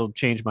don't think that'll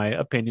change my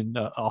opinion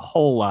a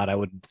whole lot, I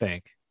wouldn't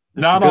think.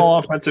 Not all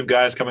offensive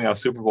guys coming off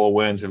Super Bowl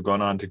wins have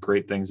gone on to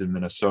great things in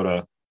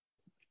Minnesota,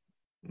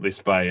 at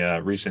least by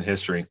recent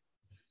history.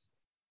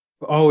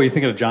 Oh, you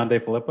thinking of John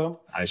DeFilippo?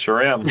 I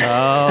sure am.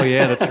 Oh,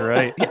 yeah, that's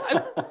right.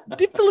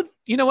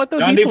 You know what, though?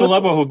 John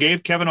DeFilippo, who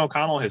gave Kevin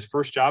O'Connell his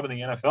first job in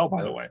the NFL,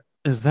 by the way.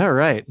 Is that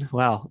right?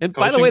 Wow. And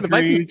Coaching by the way, the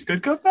Vikings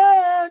could come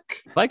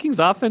back. Vikings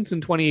offense in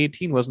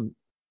 2018 wasn't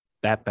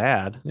that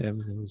bad. It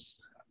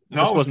was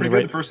pretty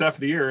good the first half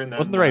of the year, and then,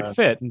 wasn't the right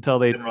fit until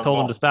they told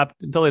him to stop.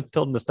 Until they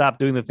told him to stop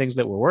doing the things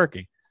that were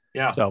working.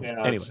 Yeah. So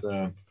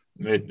anyway,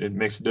 it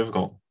makes it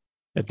difficult.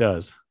 It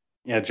does.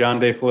 Yeah, John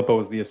DeFilippo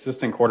was the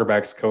assistant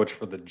quarterbacks coach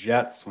for the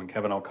Jets when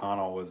Kevin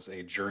O'Connell was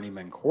a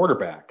journeyman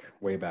quarterback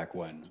way back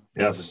when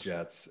for the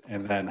Jets,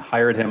 and then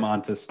hired him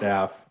onto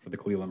staff for the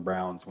Cleveland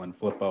Browns when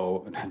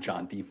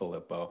John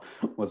DeFilippo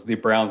was the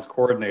Browns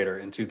coordinator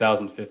in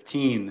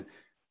 2015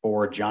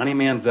 for Johnny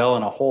Manziel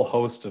and a whole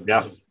host of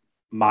just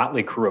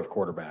motley crew of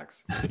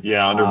quarterbacks.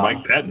 Under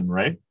Mike Pettin,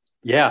 right?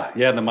 Yeah,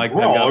 the Mike.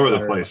 We're all over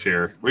the place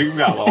here. We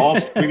got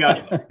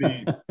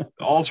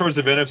all sorts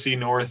of NFC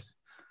North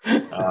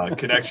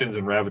connections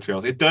and rabbit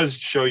trails. It does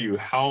show you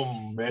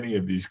how many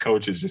of these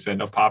coaches just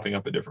end up popping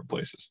up at different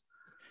places.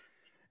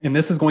 And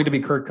this is going to be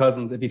Kirk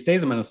Cousins if he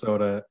stays in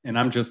Minnesota, and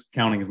I'm just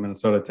counting his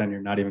Minnesota tenure,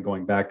 not even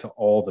going back to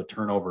all the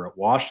turnover at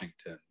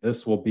Washington.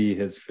 This will be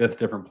his fifth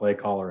different play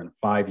caller in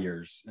 5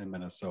 years in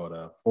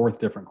Minnesota, fourth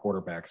different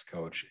quarterbacks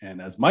coach.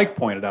 And as Mike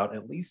pointed out,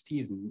 at least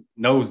he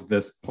knows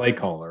this play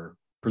caller,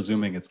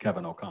 presuming it's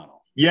Kevin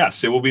O'Connell.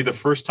 Yes, it will be the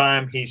first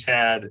time he's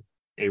had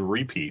a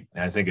repeat.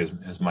 I think,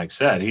 as Mike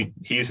said,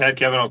 he's had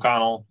Kevin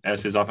O'Connell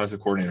as his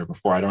offensive coordinator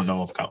before. I don't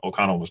know if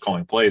O'Connell was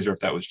calling plays or if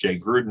that was Jay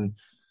Gruden.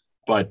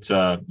 But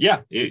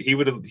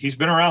he's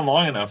been around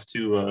long enough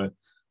to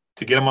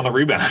get him on the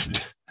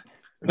rebound,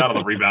 not on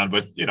the rebound,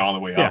 but on the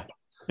way up.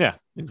 Yeah,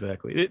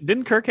 exactly.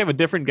 Didn't Kirk have a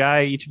different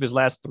guy each of his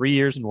last 3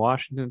 years in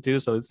Washington too?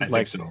 So this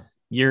is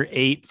year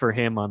 8 for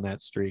him on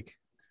that streak.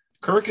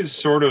 Kirk is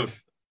sort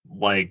of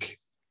like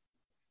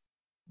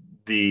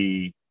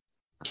the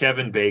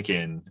Kevin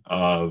Bacon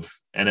of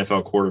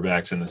NFL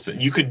quarterbacks in this.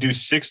 You could do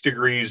 6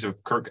 degrees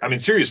of Kirk. I mean,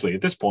 seriously,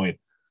 at this point,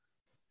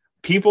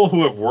 people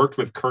who have worked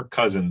with Kirk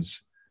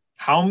Cousins,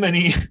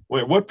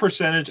 what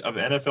percentage of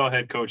NFL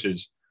head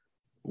coaches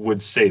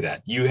would say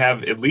that? You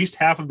have at least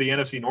half of the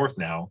NFC North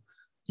now.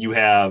 You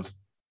have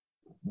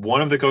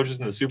one of the coaches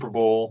in the Super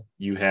Bowl.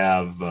 You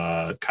have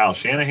Kyle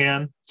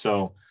Shanahan.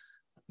 So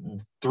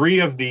 3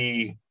 of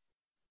the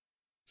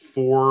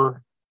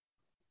 4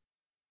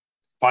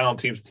 final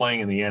teams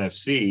playing in the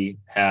NFC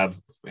have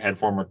had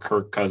former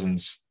Kirk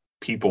Cousins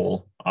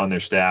people on their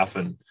staff,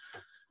 and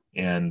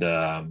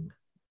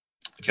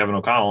Kevin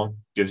O'Connell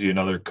gives you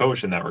another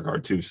coach in that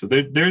regard too. So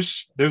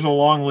there's a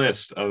long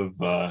list of.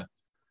 The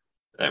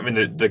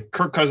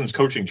Kirk Cousins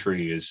coaching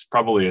tree is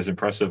probably as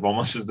impressive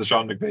almost as the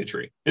Sean McVay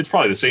tree. It's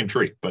probably the same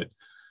tree, but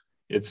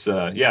it's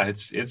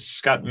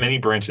got many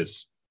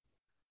branches.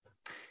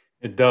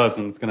 It does,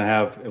 and it's going to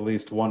have at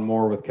least one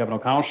more with Kevin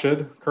O'Connell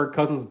should Kirk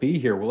Cousins be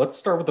here. Well, let's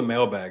start with the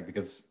mailbag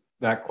because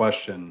that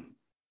question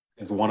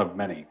is one of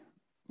many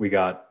we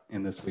got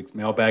in this week's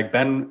mailbag.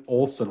 Ben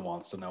Olson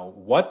wants to know,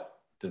 what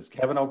does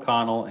Kevin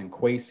O'Connell and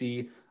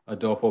Kwesi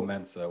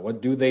Adolfo-Mensah,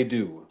 what do they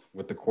do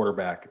with the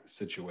quarterback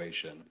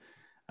situation?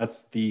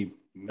 That's the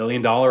 $1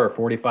 million or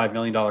 $45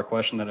 million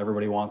question that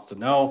everybody wants to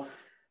know,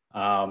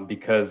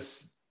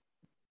 because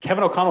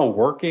Kevin O'Connell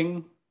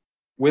working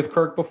with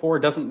Kirk before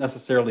doesn't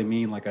necessarily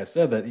mean, like I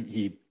said, that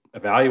he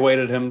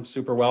evaluated him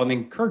super well. I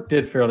mean, Kirk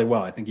did fairly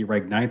well. I think he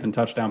ranked 9th in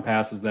touchdown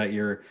passes that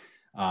year.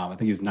 I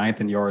think he was 9th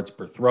in yards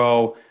per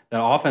throw.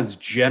 That offense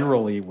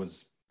generally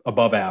was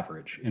above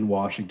average in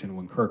Washington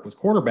when Kirk was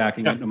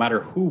quarterbacking, no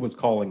matter who was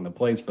calling the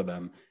plays for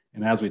them.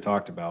 And as we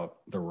talked about,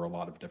 there were a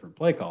lot of different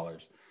play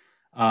callers.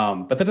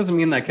 But that doesn't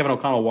mean that Kevin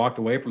O'Connell walked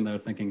away from there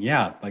thinking,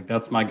 yeah, like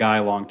that's my guy,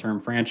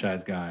 long-term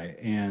franchise guy.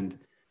 And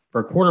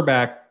for a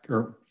quarterback,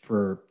 or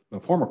for a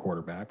former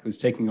quarterback who's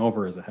taking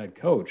over as a head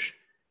coach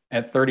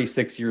at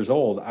 36 years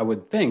old, I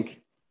would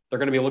think they're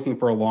going to be looking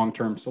for a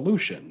long-term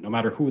solution, no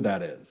matter who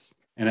that is.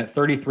 And at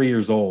 33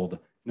 years old,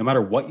 no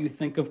matter what you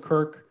think of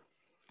Kirk,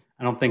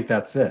 I don't think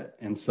that's it.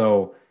 And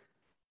so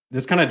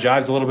this kind of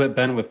jives a little bit,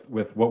 Ben,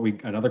 with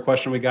another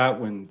question we got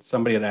when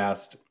somebody had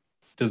asked,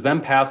 does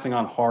them passing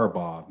on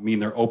Harbaugh mean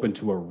they're open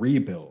to a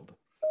rebuild?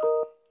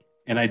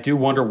 And I do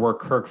wonder where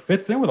Kirk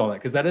fits in with all that,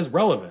 because that is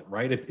relevant,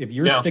 right? If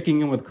you're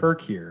sticking in with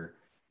Kirk here,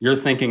 you're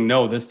thinking,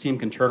 no, this team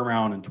can turn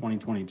around in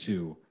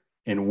 2022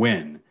 and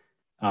win.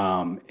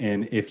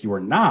 And if you are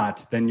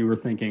not, then you were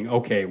thinking,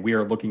 okay, we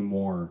are looking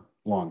more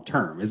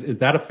long-term. Is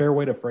that a fair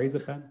way to phrase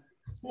it, Ben?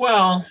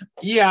 Well,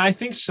 yeah, I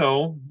think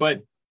so.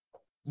 But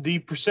the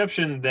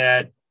perception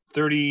that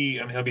he'll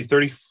be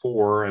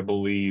 34, I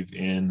believe,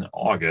 in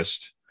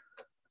August.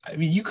 I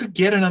mean, you could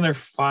get another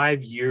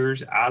 5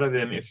 years out of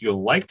him if you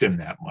liked him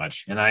that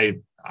much. And I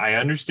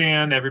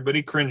understand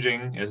everybody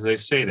cringing as they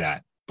say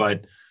that,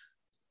 but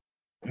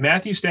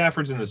Matthew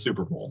Stafford's in the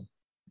Super Bowl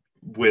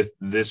with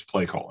this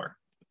play caller.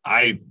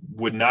 I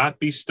would not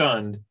be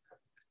stunned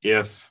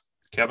if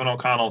Kevin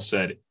O'Connell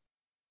said,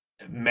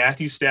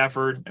 Matthew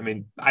Stafford, I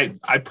mean, I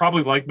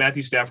probably like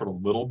Matthew Stafford a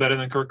little better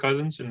than Kirk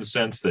Cousins in the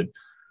sense that,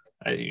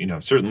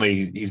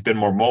 certainly he's been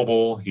more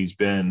mobile. He's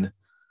been,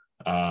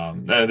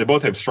 they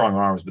both have strong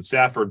arms, but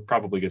Stafford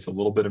probably gets a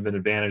little bit of an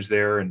advantage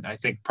there. And I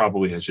think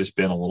probably has just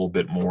been a little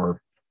bit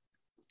more,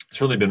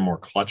 certainly been more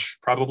clutch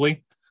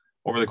probably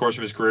over the course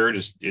of his career.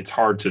 Just, it's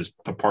hard to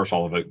parse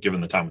all of it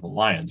given the time with the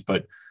Lions,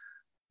 but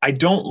I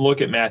don't look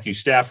at Matthew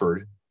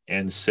Stafford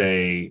and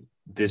say,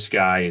 this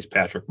guy is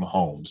Patrick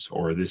Mahomes,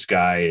 or this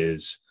guy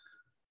is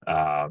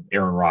Aaron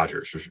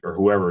Rodgers, or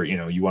whoever,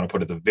 you want to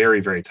put at the very,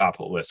 very top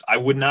of the list. I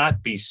would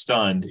not be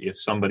stunned if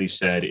somebody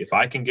said, if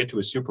I can get to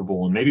a Super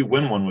Bowl and maybe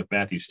win one with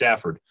Matthew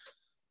Stafford,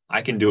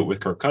 I can do it with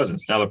Kirk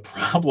Cousins. Now, the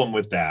problem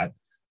with that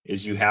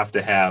is you have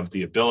to have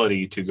the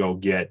ability to go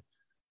get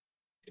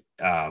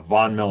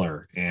Von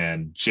Miller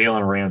and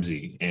Jalen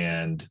Ramsey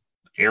and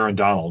Aaron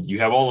Donald. You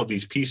have all of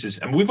these pieces.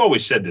 And we've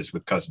always said this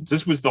with Cousins.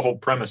 This was the whole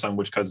premise on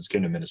which Cousins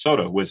came to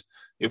Minnesota, was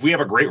if we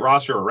have a great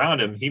roster around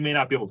him, he may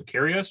not be able to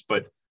carry us,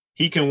 but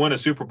he can win a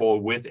Super Bowl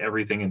with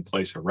everything in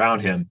place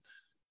around him.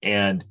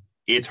 And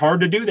it's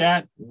hard to do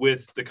that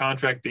with the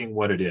contract being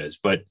what it is.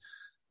 But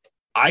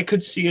I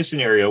could see a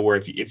scenario where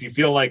if you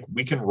feel like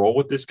we can roll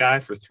with this guy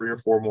for 3 or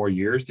 4 more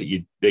years, that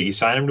you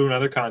sign him to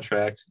another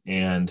contract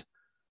and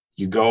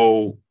you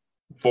go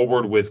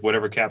forward with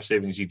whatever cap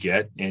savings you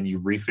get and you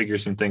refigure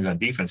some things on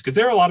defense, because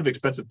there are a lot of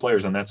expensive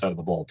players on that side of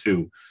the ball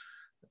too.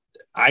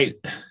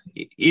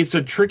 It's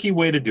a tricky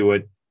way to do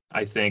it.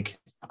 I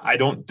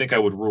don't think I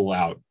would rule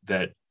out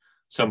that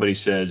somebody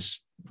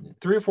says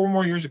 3 or 4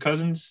 more years of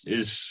Cousins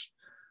is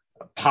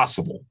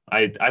possible.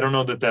 I don't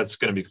know that that's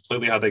going to be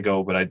completely how they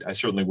go, but I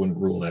certainly wouldn't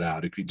rule that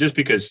out. Just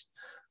because,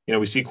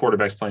 we see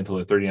quarterbacks playing until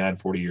they're 39,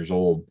 40 years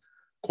old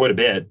quite a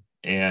bit.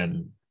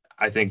 And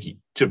I think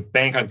to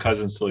bank on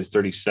Cousins till he's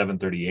 37,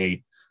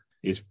 38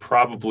 is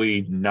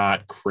probably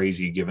not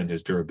crazy given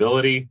his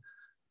durability.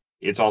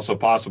 It's also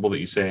possible that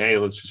you say, hey,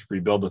 let's just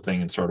rebuild the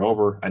thing and start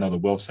over. I know the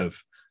Wilfs have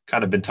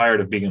kind of been tired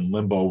of being in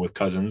limbo with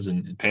Cousins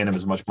and paying him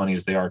as much money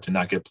as they are to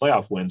not get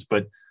playoff wins.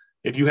 But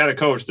if you had a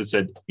coach that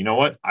said, you know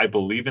what, I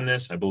believe in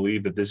this. I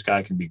believe that this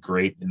guy can be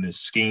great in this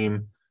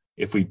scheme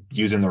if we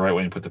use him the right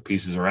way and put the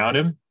pieces around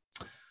him,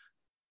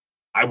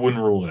 I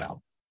wouldn't rule it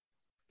out.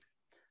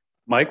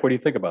 Mike, what do you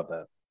think about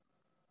that?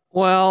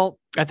 Well,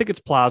 I think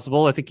it's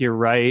plausible. I think you're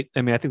right.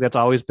 I mean, I think that's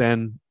always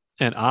been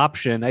an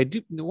option.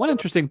 One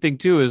interesting thing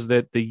too is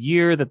that the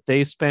year that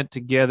they spent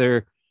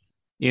together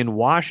in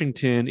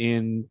Washington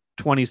in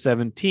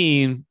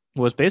 2017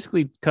 was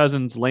basically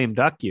Cousins' lame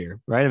duck year,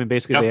 right? I mean,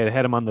 basically they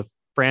had him on the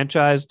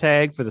franchise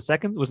tag for the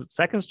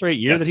second straight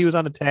year that he was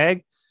on a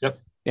tag. Yep.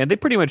 And they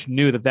pretty much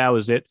knew that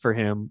was it for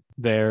him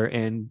there.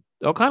 And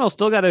O'Connell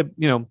still got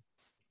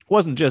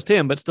wasn't just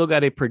him, but still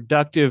got a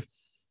productive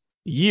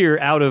year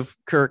out of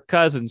Kirk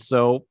Cousins.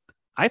 So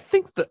I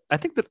think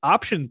that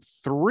option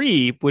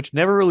 3, which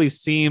never really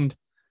seemed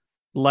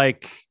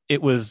like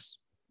it was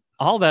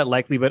all that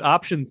likely, but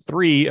option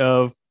 3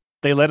 of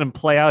they let him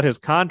play out his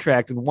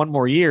contract in 1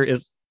 more year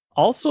is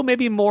also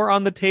maybe more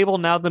on the table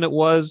now than it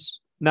was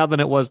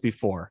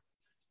before.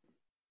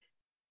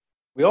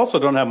 We also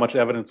don't have much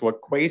evidence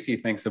what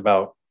Kwesi thinks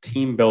about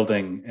team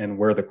building and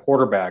where the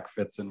quarterback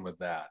fits in with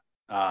that.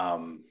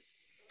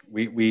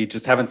 We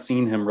just haven't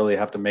seen him really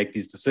have to make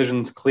these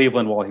decisions.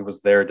 Cleveland, while he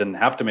was there, didn't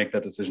have to make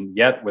that decision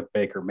yet with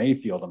Baker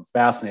Mayfield. I'm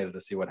fascinated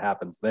to see what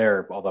happens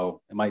there,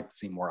 although it might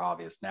seem more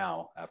obvious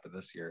now after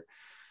this year.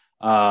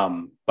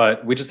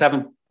 But we just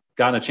haven't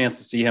gotten a chance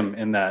to see him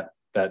in that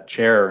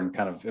chair and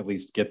kind of at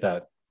least get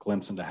that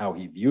glimpse into how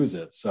he views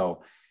it.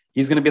 So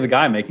he's going to be the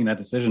guy making that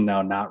decision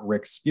now, not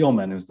Rick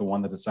Spielman, who's the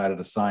one that decided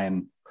to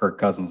sign Kirk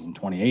Cousins in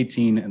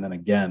 2018, and then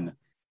again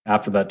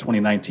after that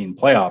 2019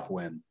 playoff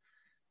win.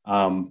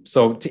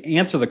 So to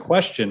answer the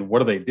question, what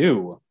do they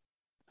do?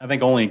 I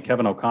think only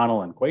Kevin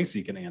O'Connell and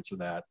Kwesi can answer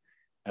that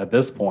at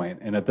this point.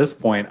 And at this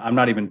point, I'm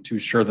not even too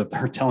sure that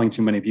they're telling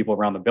too many people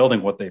around the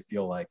building what they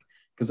feel like.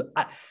 Because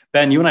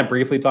Ben, you and I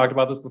briefly talked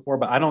about this before,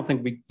 but I don't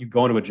think you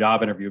go into a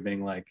job interview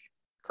being like,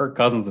 Kirk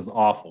Cousins is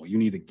awful. You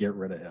need to get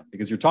rid of him,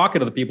 because you're talking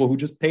to the people who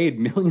just paid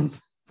millions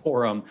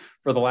for him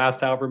for the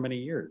last however many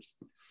years.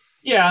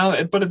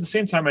 Yeah, but at the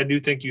same time, I do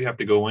think you have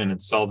to go in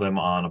and sell them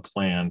on a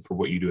plan for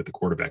what you do at the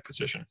quarterback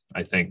position.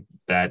 I think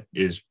that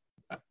is,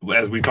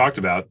 as we talked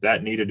about,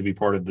 that needed to be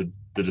part of the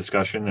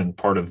discussion and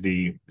part of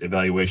the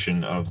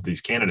evaluation of these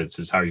candidates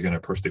is how you're going to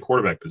approach the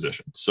quarterback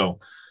position. So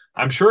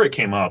I'm sure it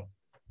came up.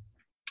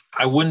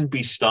 I wouldn't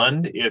be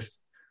stunned if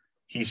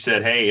he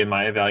said, hey, in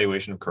my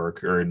evaluation of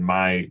Kirk, or in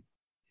my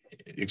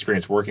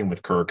experience working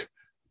with Kirk,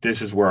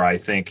 this is where I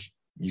think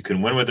you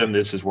can win with him.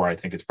 This is where I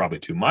think it's probably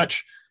too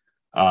much.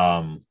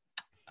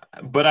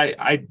 But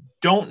I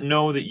don't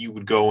know that you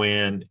would go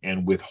in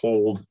and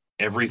withhold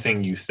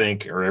everything you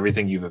think or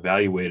everything you've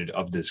evaluated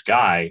of this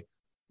guy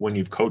when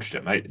you've coached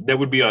him. That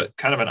would be a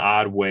kind of an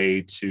odd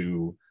way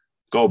to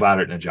go about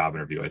it in a job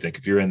interview. I think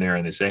if you're in there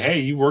and they say, hey,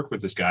 you worked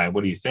with this guy,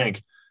 what do you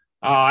think?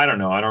 Oh, I don't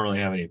know. I don't really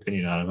have any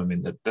opinion on him. I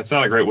mean, that's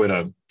not a great way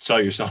to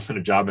sell yourself in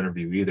a job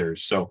interview either.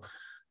 So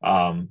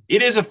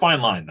it is a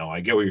fine line, though.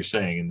 I get what you're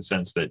saying in the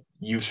sense that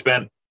you've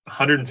spent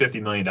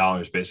 $150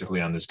 million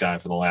basically on this guy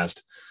for the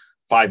last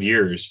 5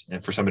 years.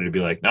 And for somebody to be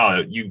like,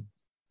 no, you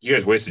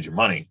guys wasted your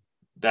money.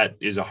 That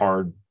is a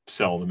hard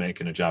sell to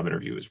make in a job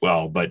interview as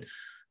well. But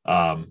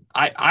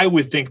I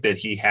would think that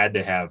he had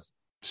to have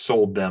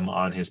sold them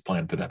on his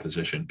plan for that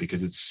position,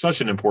 because it's such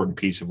an important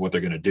piece of what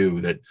they're going to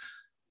do that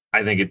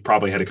I think it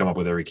probably had to come up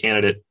with every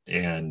candidate,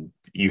 and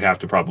you have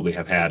to probably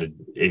have had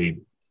a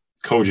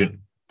cogent,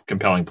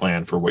 compelling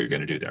plan for what you're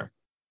going to do there.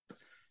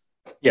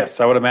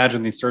 Yes, I would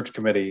imagine the search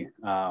committee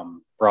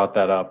brought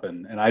that up,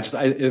 and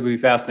it would be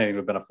fascinating to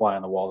have been a fly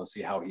on the wall to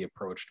see how he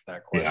approached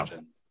that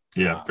question.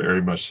 Yeah,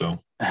 very much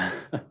so.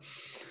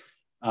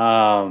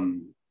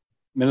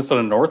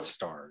 Minnesota North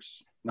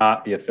Stars,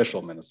 not the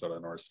official Minnesota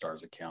North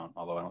Stars account,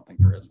 although I don't think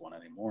there is one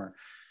anymore.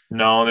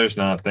 No, there's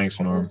not. Thanks,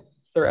 Norm.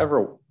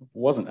 There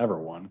wasn't ever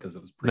one, because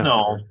it was pretty.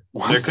 No,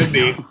 there could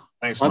be.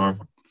 Thanks,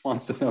 Norm.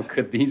 Wants to know,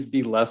 could there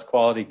be less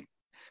quality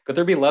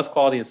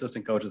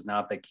assistant coaches now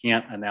if they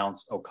can't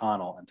announce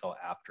O'Connell until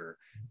after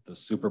the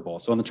Super Bowl?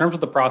 So in the terms of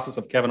the process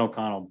of Kevin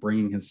O'Connell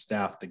bringing his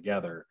staff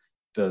together,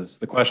 does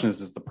the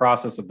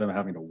process of them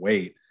having to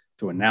wait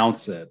to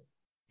announce it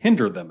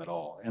hinder them at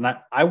all? And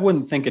I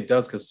wouldn't think it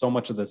does, because so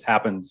much of this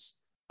happens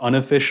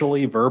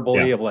unofficially,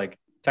 verbally, of like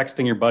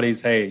texting your buddies,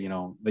 hey,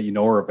 that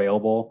are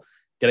available,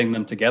 getting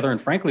them together.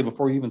 And frankly,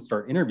 before you even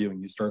start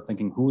interviewing, you start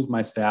thinking, who's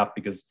my staff?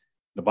 Because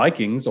the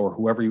Vikings or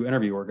whoever you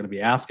interview are going to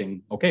be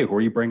asking, okay, who are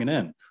you bringing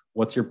in?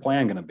 What's your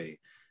plan going to be?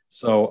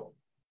 So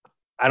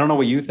I don't know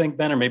what you think,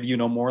 Ben, or maybe you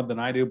know more than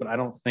I do, but I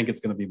don't think it's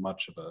going to be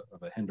much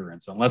of a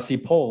hindrance unless he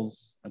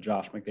pulls a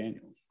Josh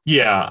McDaniels.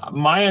 Yeah,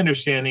 my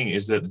understanding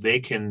is that they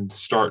can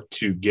start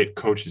to get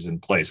coaches in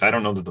place. I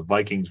don't know that the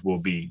Vikings will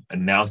be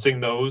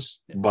announcing those,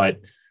 but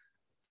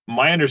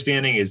my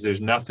understanding is there's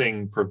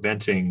nothing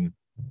preventing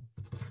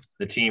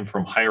the team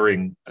from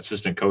hiring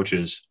assistant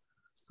coaches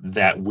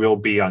that will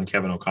be on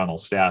Kevin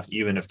O'Connell's staff,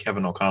 even if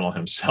Kevin O'Connell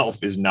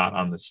himself is not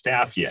on the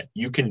staff yet.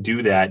 You can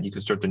do that. You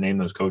can start to name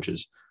those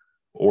coaches,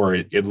 or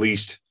at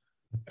least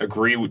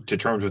agree to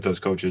terms with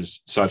those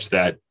coaches such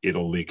that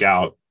it'll leak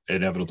out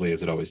inevitably,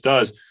 as it always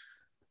does,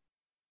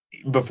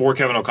 before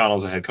Kevin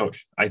O'Connell's a head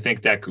coach. I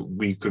think that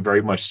we could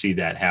very much see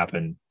that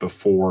happen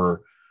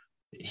before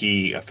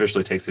he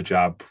officially takes the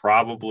job,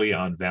 probably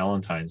on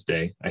Valentine's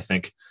Day, I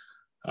think.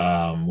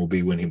 Will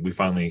be when we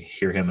finally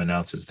hear him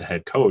announced as the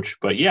head coach.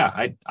 But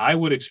yeah, I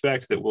would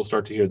expect that we'll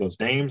start to hear those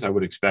names. I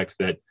would expect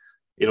that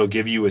it'll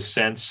give you a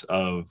sense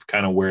of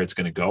kind of where it's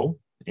going to go.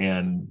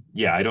 And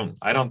yeah, I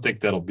don't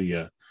think that'll be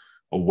a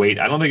wait.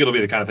 I don't think it'll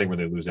be the kind of thing where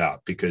they lose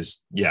out, because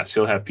yes,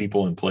 he'll have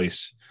people in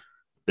place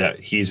that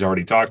he's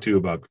already talked to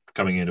about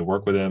coming in to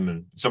work with him.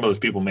 And some of those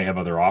people may have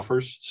other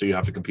offers, so you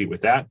have to compete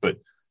with that. But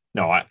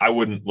no, I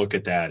wouldn't look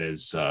at that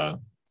as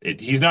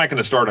he's not going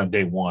to start on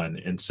day one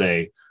and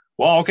say,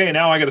 well, okay,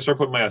 now I got to start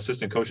putting my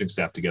assistant coaching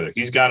staff together.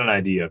 He's got an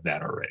idea of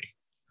that already.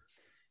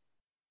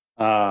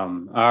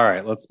 All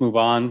right, let's move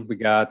on. We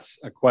got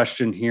a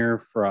question here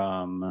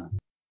from,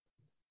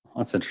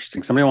 that's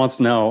interesting. Somebody wants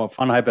to know, a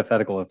fun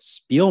hypothetical, if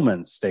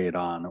Spielman stayed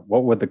on,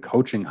 what would the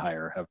coaching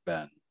hire have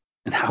been?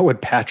 And how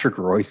would Patrick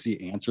Royce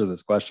answer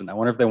this question? I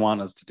wonder if they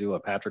want us to do a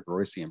Patrick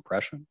Royce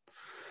impression.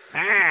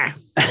 That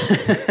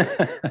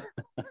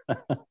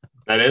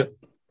it?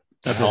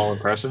 That's all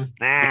impression.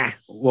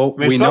 Well,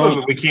 I mean, some of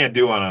it we can't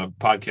do on a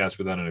podcast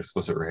without an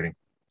explicit rating.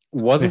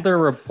 Wasn't there a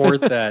report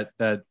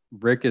that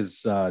Rick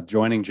is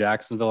joining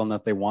Jacksonville and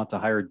that they want to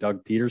hire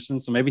Doug Peterson?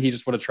 So maybe he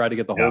just would have tried to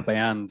get the whole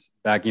band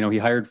back. He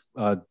hired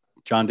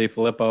John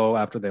DeFilippo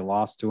after they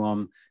lost to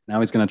him. Now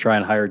he's going to try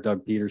and hire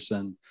Doug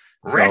Peterson.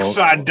 Rick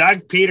saw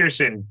Doug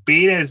Peterson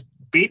beat his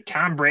beat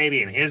Tom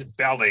Brady in his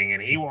building,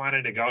 and he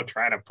wanted to go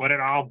try to put it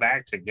all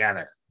back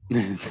together.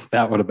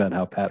 That would have been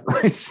how Pat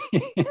Rice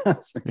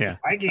answered. Yeah.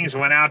 Vikings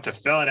went out to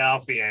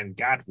Philadelphia and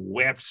got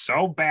whipped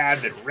so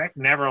bad that Rick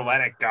never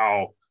let it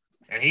go.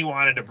 And he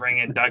wanted to bring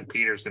in Doug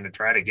Peterson to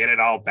try to get it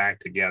all back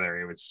together.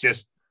 It was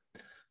just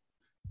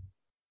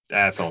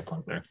I fell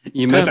apart there.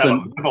 You missed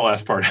the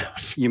last part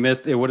out. You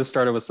missed. It would have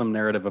started with some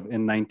narrative of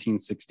in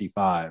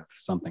 1965,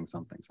 something.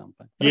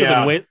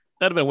 That'd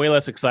have been way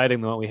less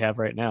exciting than what we have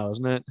right now,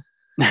 isn't it?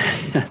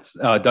 That's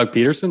Doug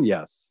Peterson.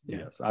 Yes.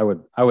 I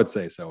would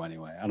say so.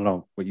 Anyway, I don't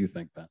know what you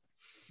think, Ben.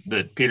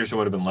 That Peterson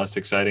would have been less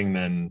exciting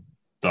than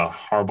the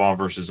Harbaugh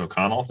versus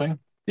O'Connell thing.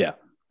 Yeah,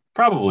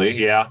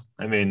 probably. Yeah,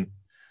 I mean,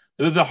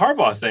 the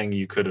Harbaugh thing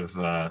you could have.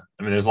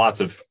 There's lots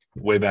of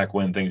way back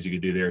when things you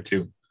could do there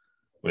too.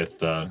 With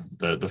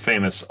the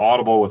famous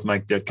audible with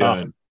Mike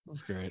Ditka.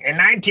 That's great. In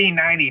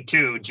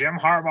 1992, Jim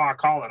Harbaugh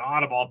called an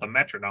audible at the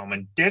Metrodome,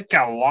 and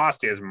Ditka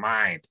lost his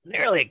mind.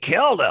 Nearly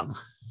killed him.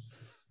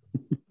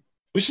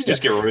 We should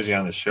just get Rosie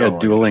on the show. Yeah,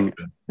 dueling.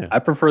 I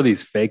prefer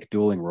these fake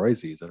dueling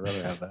Roysies. I'd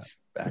rather have that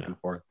back and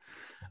forth.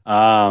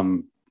 All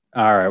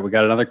right, we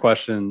got another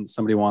question.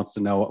 Somebody wants to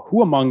know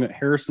who among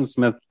Harrison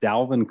Smith,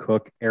 Dalvin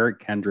Cook, Eric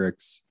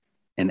Kendricks,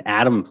 and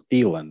Adam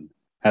Thielen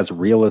has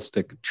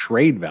realistic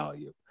trade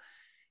value.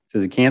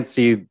 Says he can't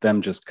see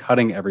them just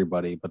cutting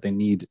everybody, but they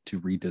need to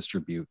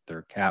redistribute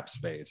their cap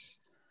space.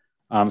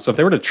 So if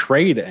they were to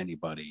trade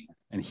anybody,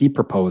 and he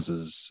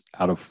proposes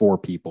out of 4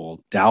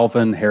 people,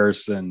 Dalvin,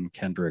 Harrison,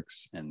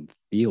 Kendricks, and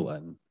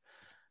Thielen.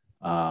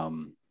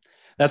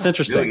 That's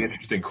interesting. Really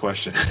interesting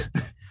question.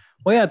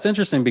 Well, yeah, it's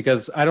interesting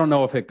because I don't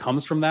know if it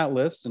comes from that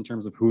list in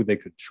terms of who they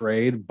could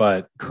trade,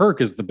 but Kirk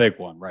is the big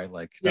one, right?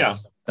 Like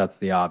that's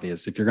the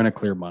obvious if you're going to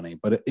clear money.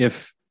 But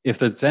if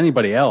it's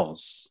anybody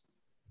else,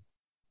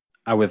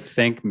 I would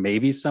think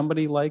maybe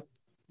somebody like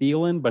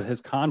Thielen, but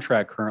his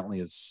contract currently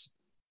is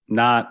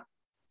not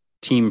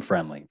team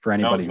friendly for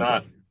anybody.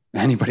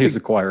 Anybody who's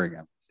acquiring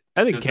him.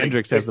 I think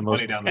Kendricks has the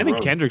most.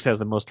 Kendricks has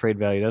the most trade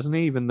value, doesn't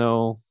he? Even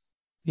though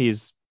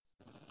he's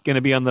going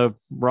to be on the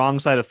wrong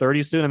side of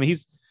 30 soon. I mean,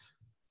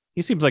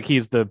 he seems like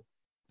he's the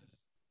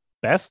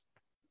best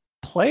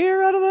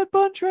player out of that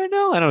bunch right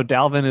now. I know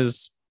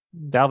Dalvin's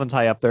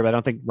high up there, but I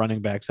don't think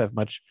running backs have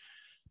much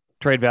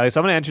trade value.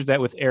 So I'm going to enter that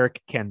with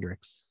Eric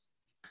Kendricks.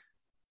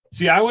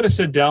 See, I would have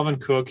said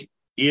Dalvin Cook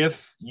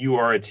if you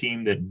are a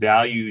team that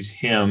values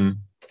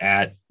him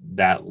at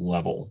that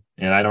level.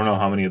 And I don't know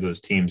how many of those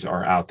teams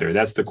are out there.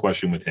 That's the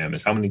question with him,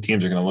 is how many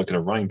teams are going to look at a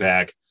running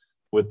back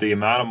with the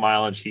amount of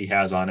mileage he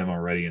has on him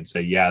already and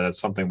say, yeah, that's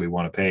something we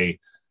want to pay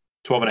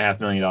 $12.5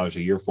 million a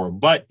year for.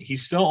 But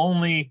he's still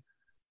only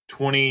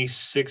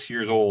 26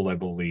 years old, I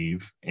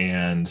believe.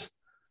 And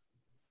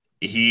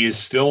he is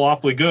still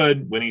awfully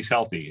good when he's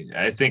healthy.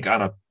 I think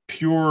on a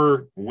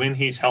pure when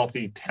he's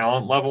healthy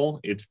talent level,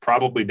 it's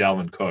probably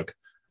Dalvin Cook.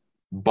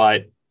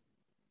 But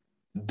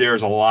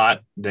there's a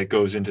lot that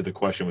goes into the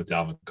question with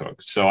Dalvin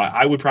Cook. So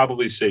I would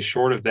probably say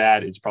short of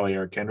that, it's probably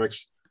Eric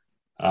Kendricks.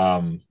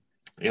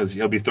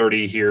 He'll be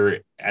 30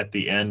 here at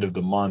the end of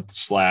the month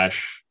 /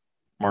 March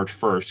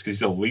 1st because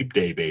he's a leap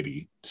day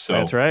baby. So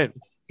that's right.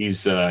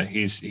 He's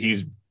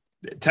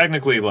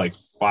technically like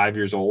 5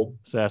 years old.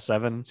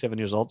 7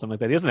 years old, something like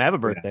that. He doesn't have a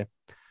birthday.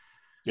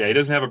 Yeah, he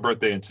doesn't have a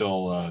birthday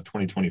until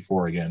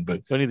 2024 again.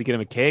 But don't need to get him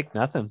a cake,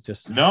 nothing.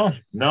 Just no,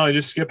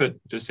 just skip it.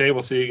 Just hey,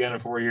 we'll see you again in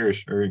 4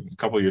 years or a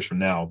couple of years from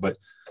now. But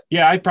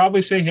yeah, I'd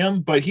probably say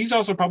him. But he's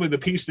also probably the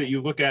piece that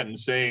you look at and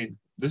say,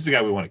 this is the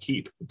guy we want to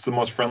keep. It's the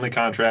most friendly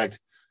contract.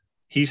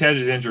 He's had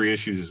his injury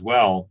issues as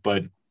well,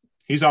 but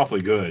he's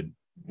awfully good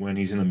when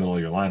he's in the middle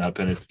of your lineup.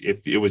 And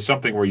if it was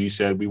something where you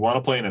said we want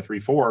to play in a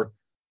 3-4,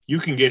 you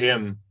can get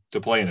him to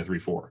play in a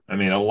 3-4. I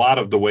mean, a lot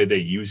of the way they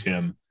use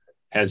him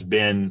has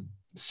been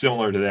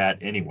similar to that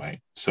anyway.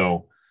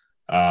 So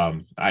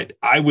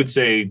I would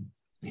say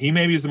he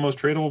maybe is the most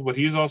tradable, but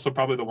he's also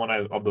probably the one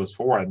of those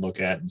 4 I'd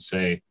look at and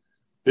say,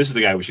 this is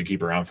the guy we should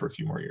keep around for a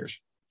few more years.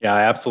 Yeah,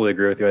 I absolutely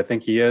agree with you. I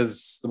think he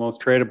is the most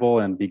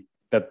tradable, and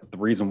that the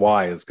reason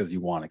why is because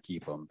you want to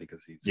keep him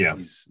because he's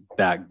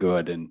that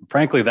good. And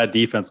frankly, that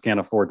defense can't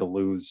afford to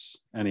lose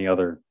any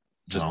other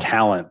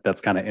talent that's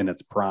kind of in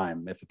its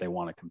prime if they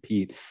want to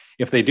compete.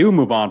 If they do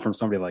move on from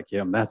somebody like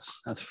him, that's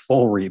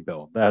full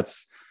rebuild.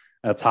 That's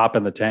hop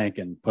in the tank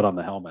and put on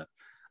the helmet.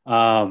 We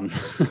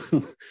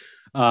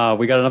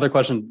got another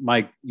question.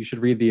 Mike, you should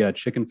read the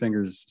Chicken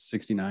Fingers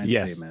 69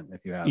 statement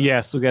if you have it.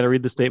 Yes, we got to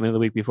read the statement of the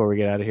week before we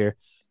get out of here.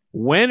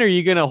 When are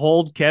you going to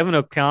hold Kevin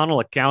O'Connell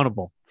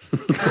accountable?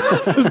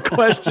 This is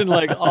question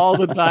like all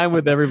the time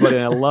with everybody.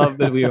 And I love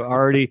that we've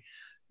already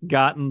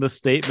gotten the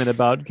statement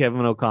about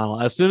Kevin O'Connell.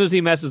 As soon as he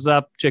messes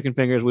up, Chicken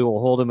Fingers, we will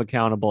hold him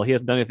accountable. He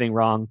hasn't done anything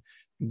wrong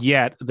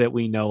yet that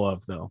we know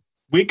of, though.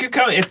 We could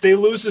come if they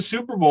lose the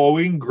Super Bowl,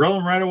 we can grill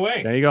him right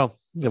away. There you go.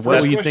 What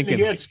were you thinking?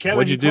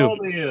 What'd you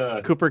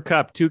do? Cooper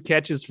Kupp, 2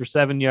 catches for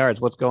 7 yards.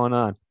 What's going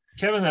on?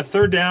 Kevin, that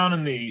third down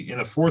in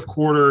the fourth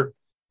quarter,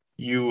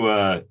 you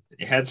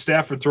had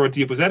Stafford throw it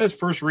deep. Was that his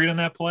first read on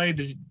that play?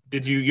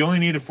 Did you only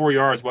needed 4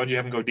 yards? Why'd you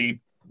have him go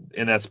deep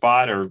in that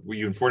spot, or were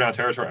you in 4-down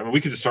territory? I mean,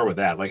 we could just start with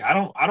that. Like, I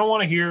don't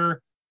want to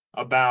hear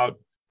about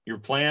your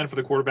plan for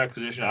the quarterback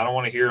position. I don't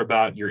want to hear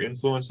about your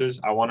influences.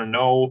 I want to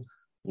know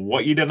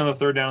what you did on the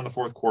 3rd down in the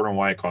 4th quarter and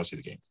why it cost you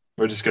the game.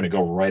 We're just going to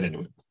go right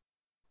into it.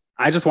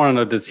 I just want to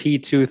know, does he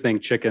too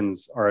think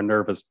chickens are a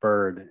nervous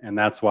bird and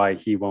that's why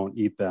he won't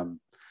eat them?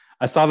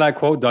 I saw that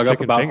quote dug up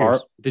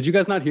about Did you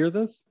guys not hear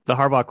this? The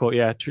Harbaugh quote,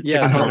 yeah.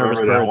 Yeah, I don't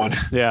remember that one.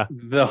 Yeah.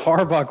 The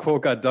Harbaugh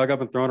quote got dug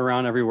up and thrown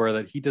around everywhere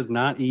that he does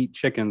not eat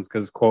chickens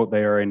because, quote,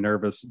 they are a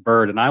nervous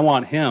bird. And I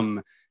want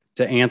him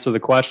to answer the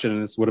question,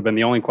 and this would have been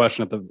the only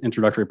question at the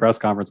introductory press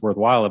conference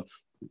worthwhile, of,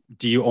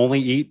 do you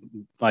only eat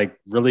like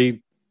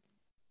really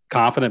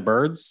confident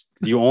birds?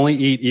 Do you only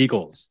eat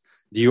eagles?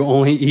 Do you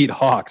only eat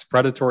hawks,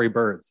 predatory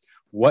birds?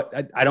 What?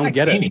 I don't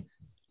get it.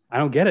 I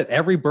don't get it.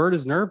 Every bird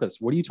is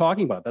nervous. What are you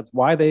talking about? That's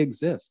why they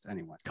exist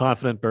anyway.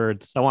 Confident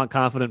birds. I want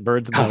confident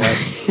birds in my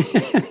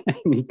life. I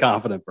need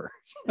confident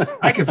birds.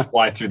 I can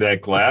fly through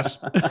that glass.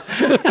 That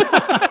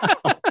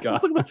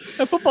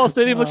football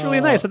stadium looks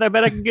really nice, and I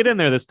bet I can get in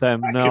there this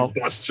time. I can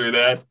bust through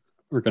that.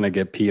 We're gonna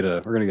get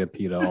PETA. We're gonna get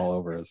PETA all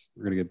over us.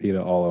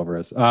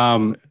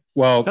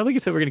 Well, sounds like you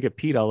said we're gonna get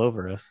PETA all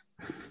over us.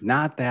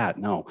 Not that.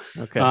 No.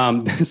 Okay.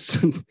 This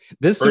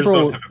Birds Super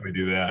Bowl. don't typically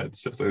do that.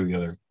 It's typically the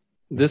other.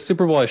 This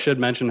Super Bowl, I should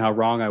mention how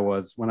wrong I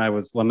was when I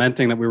was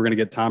lamenting that we were going to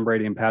get Tom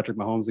Brady and Patrick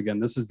Mahomes again.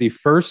 This is the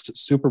first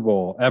Super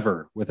Bowl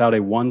ever without a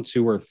 1,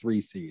 2, or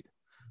 3 seed,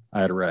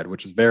 I had read,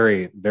 which is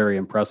very, very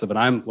impressive. And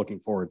I'm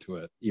looking forward to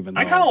it, even though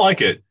I kind of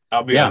like it.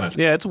 I'll be honest.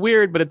 Yeah, it's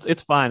weird, but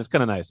it's fine. It's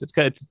kind of nice. It's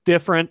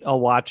different. I'll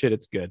watch it.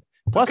 It's good.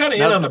 Plus, I'm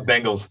kind of in on the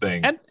Bengals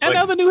thing. And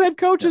now the new head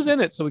coach is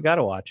in it, so we got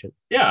to watch it.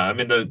 Yeah, I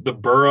mean, the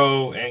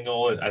Burrow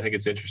angle, I think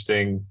it's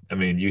interesting. I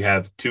mean, you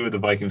have 2 of the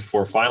Vikings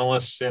 4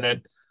 finalists in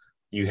it.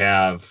 You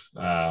have,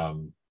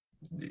 kind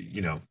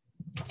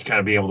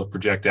of be able to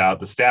project out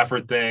the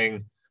Stafford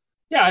thing.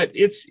 Yeah,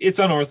 it's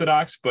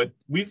unorthodox, but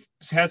we've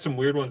had some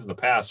weird ones in the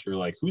past. You're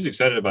like, who's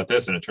excited about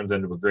this? And it turns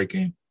into a great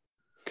game.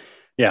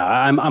 Yeah,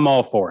 I'm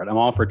all for it. I'm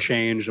all for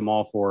change. I'm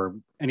all for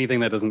anything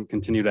that doesn't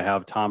continue to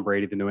have Tom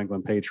Brady, the New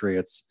England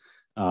Patriots,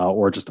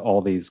 or just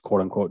all these quote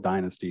unquote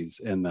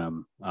dynasties in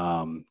them.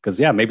 Because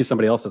maybe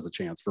somebody else has a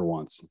chance for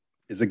once.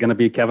 Is it going to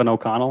be Kevin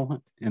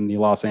O'Connell in the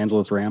Los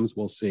Angeles Rams?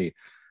 We'll see.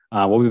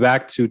 We'll be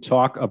back to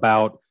talk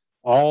about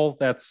all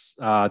that's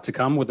to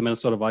come with the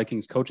Minnesota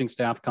Vikings coaching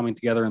staff coming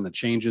together and the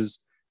changes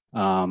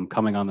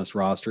coming on this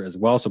roster as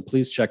well. So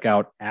please check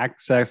out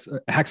Access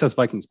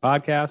Vikings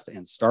podcast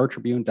and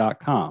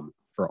StarTribune.com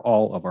for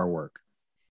all of our work.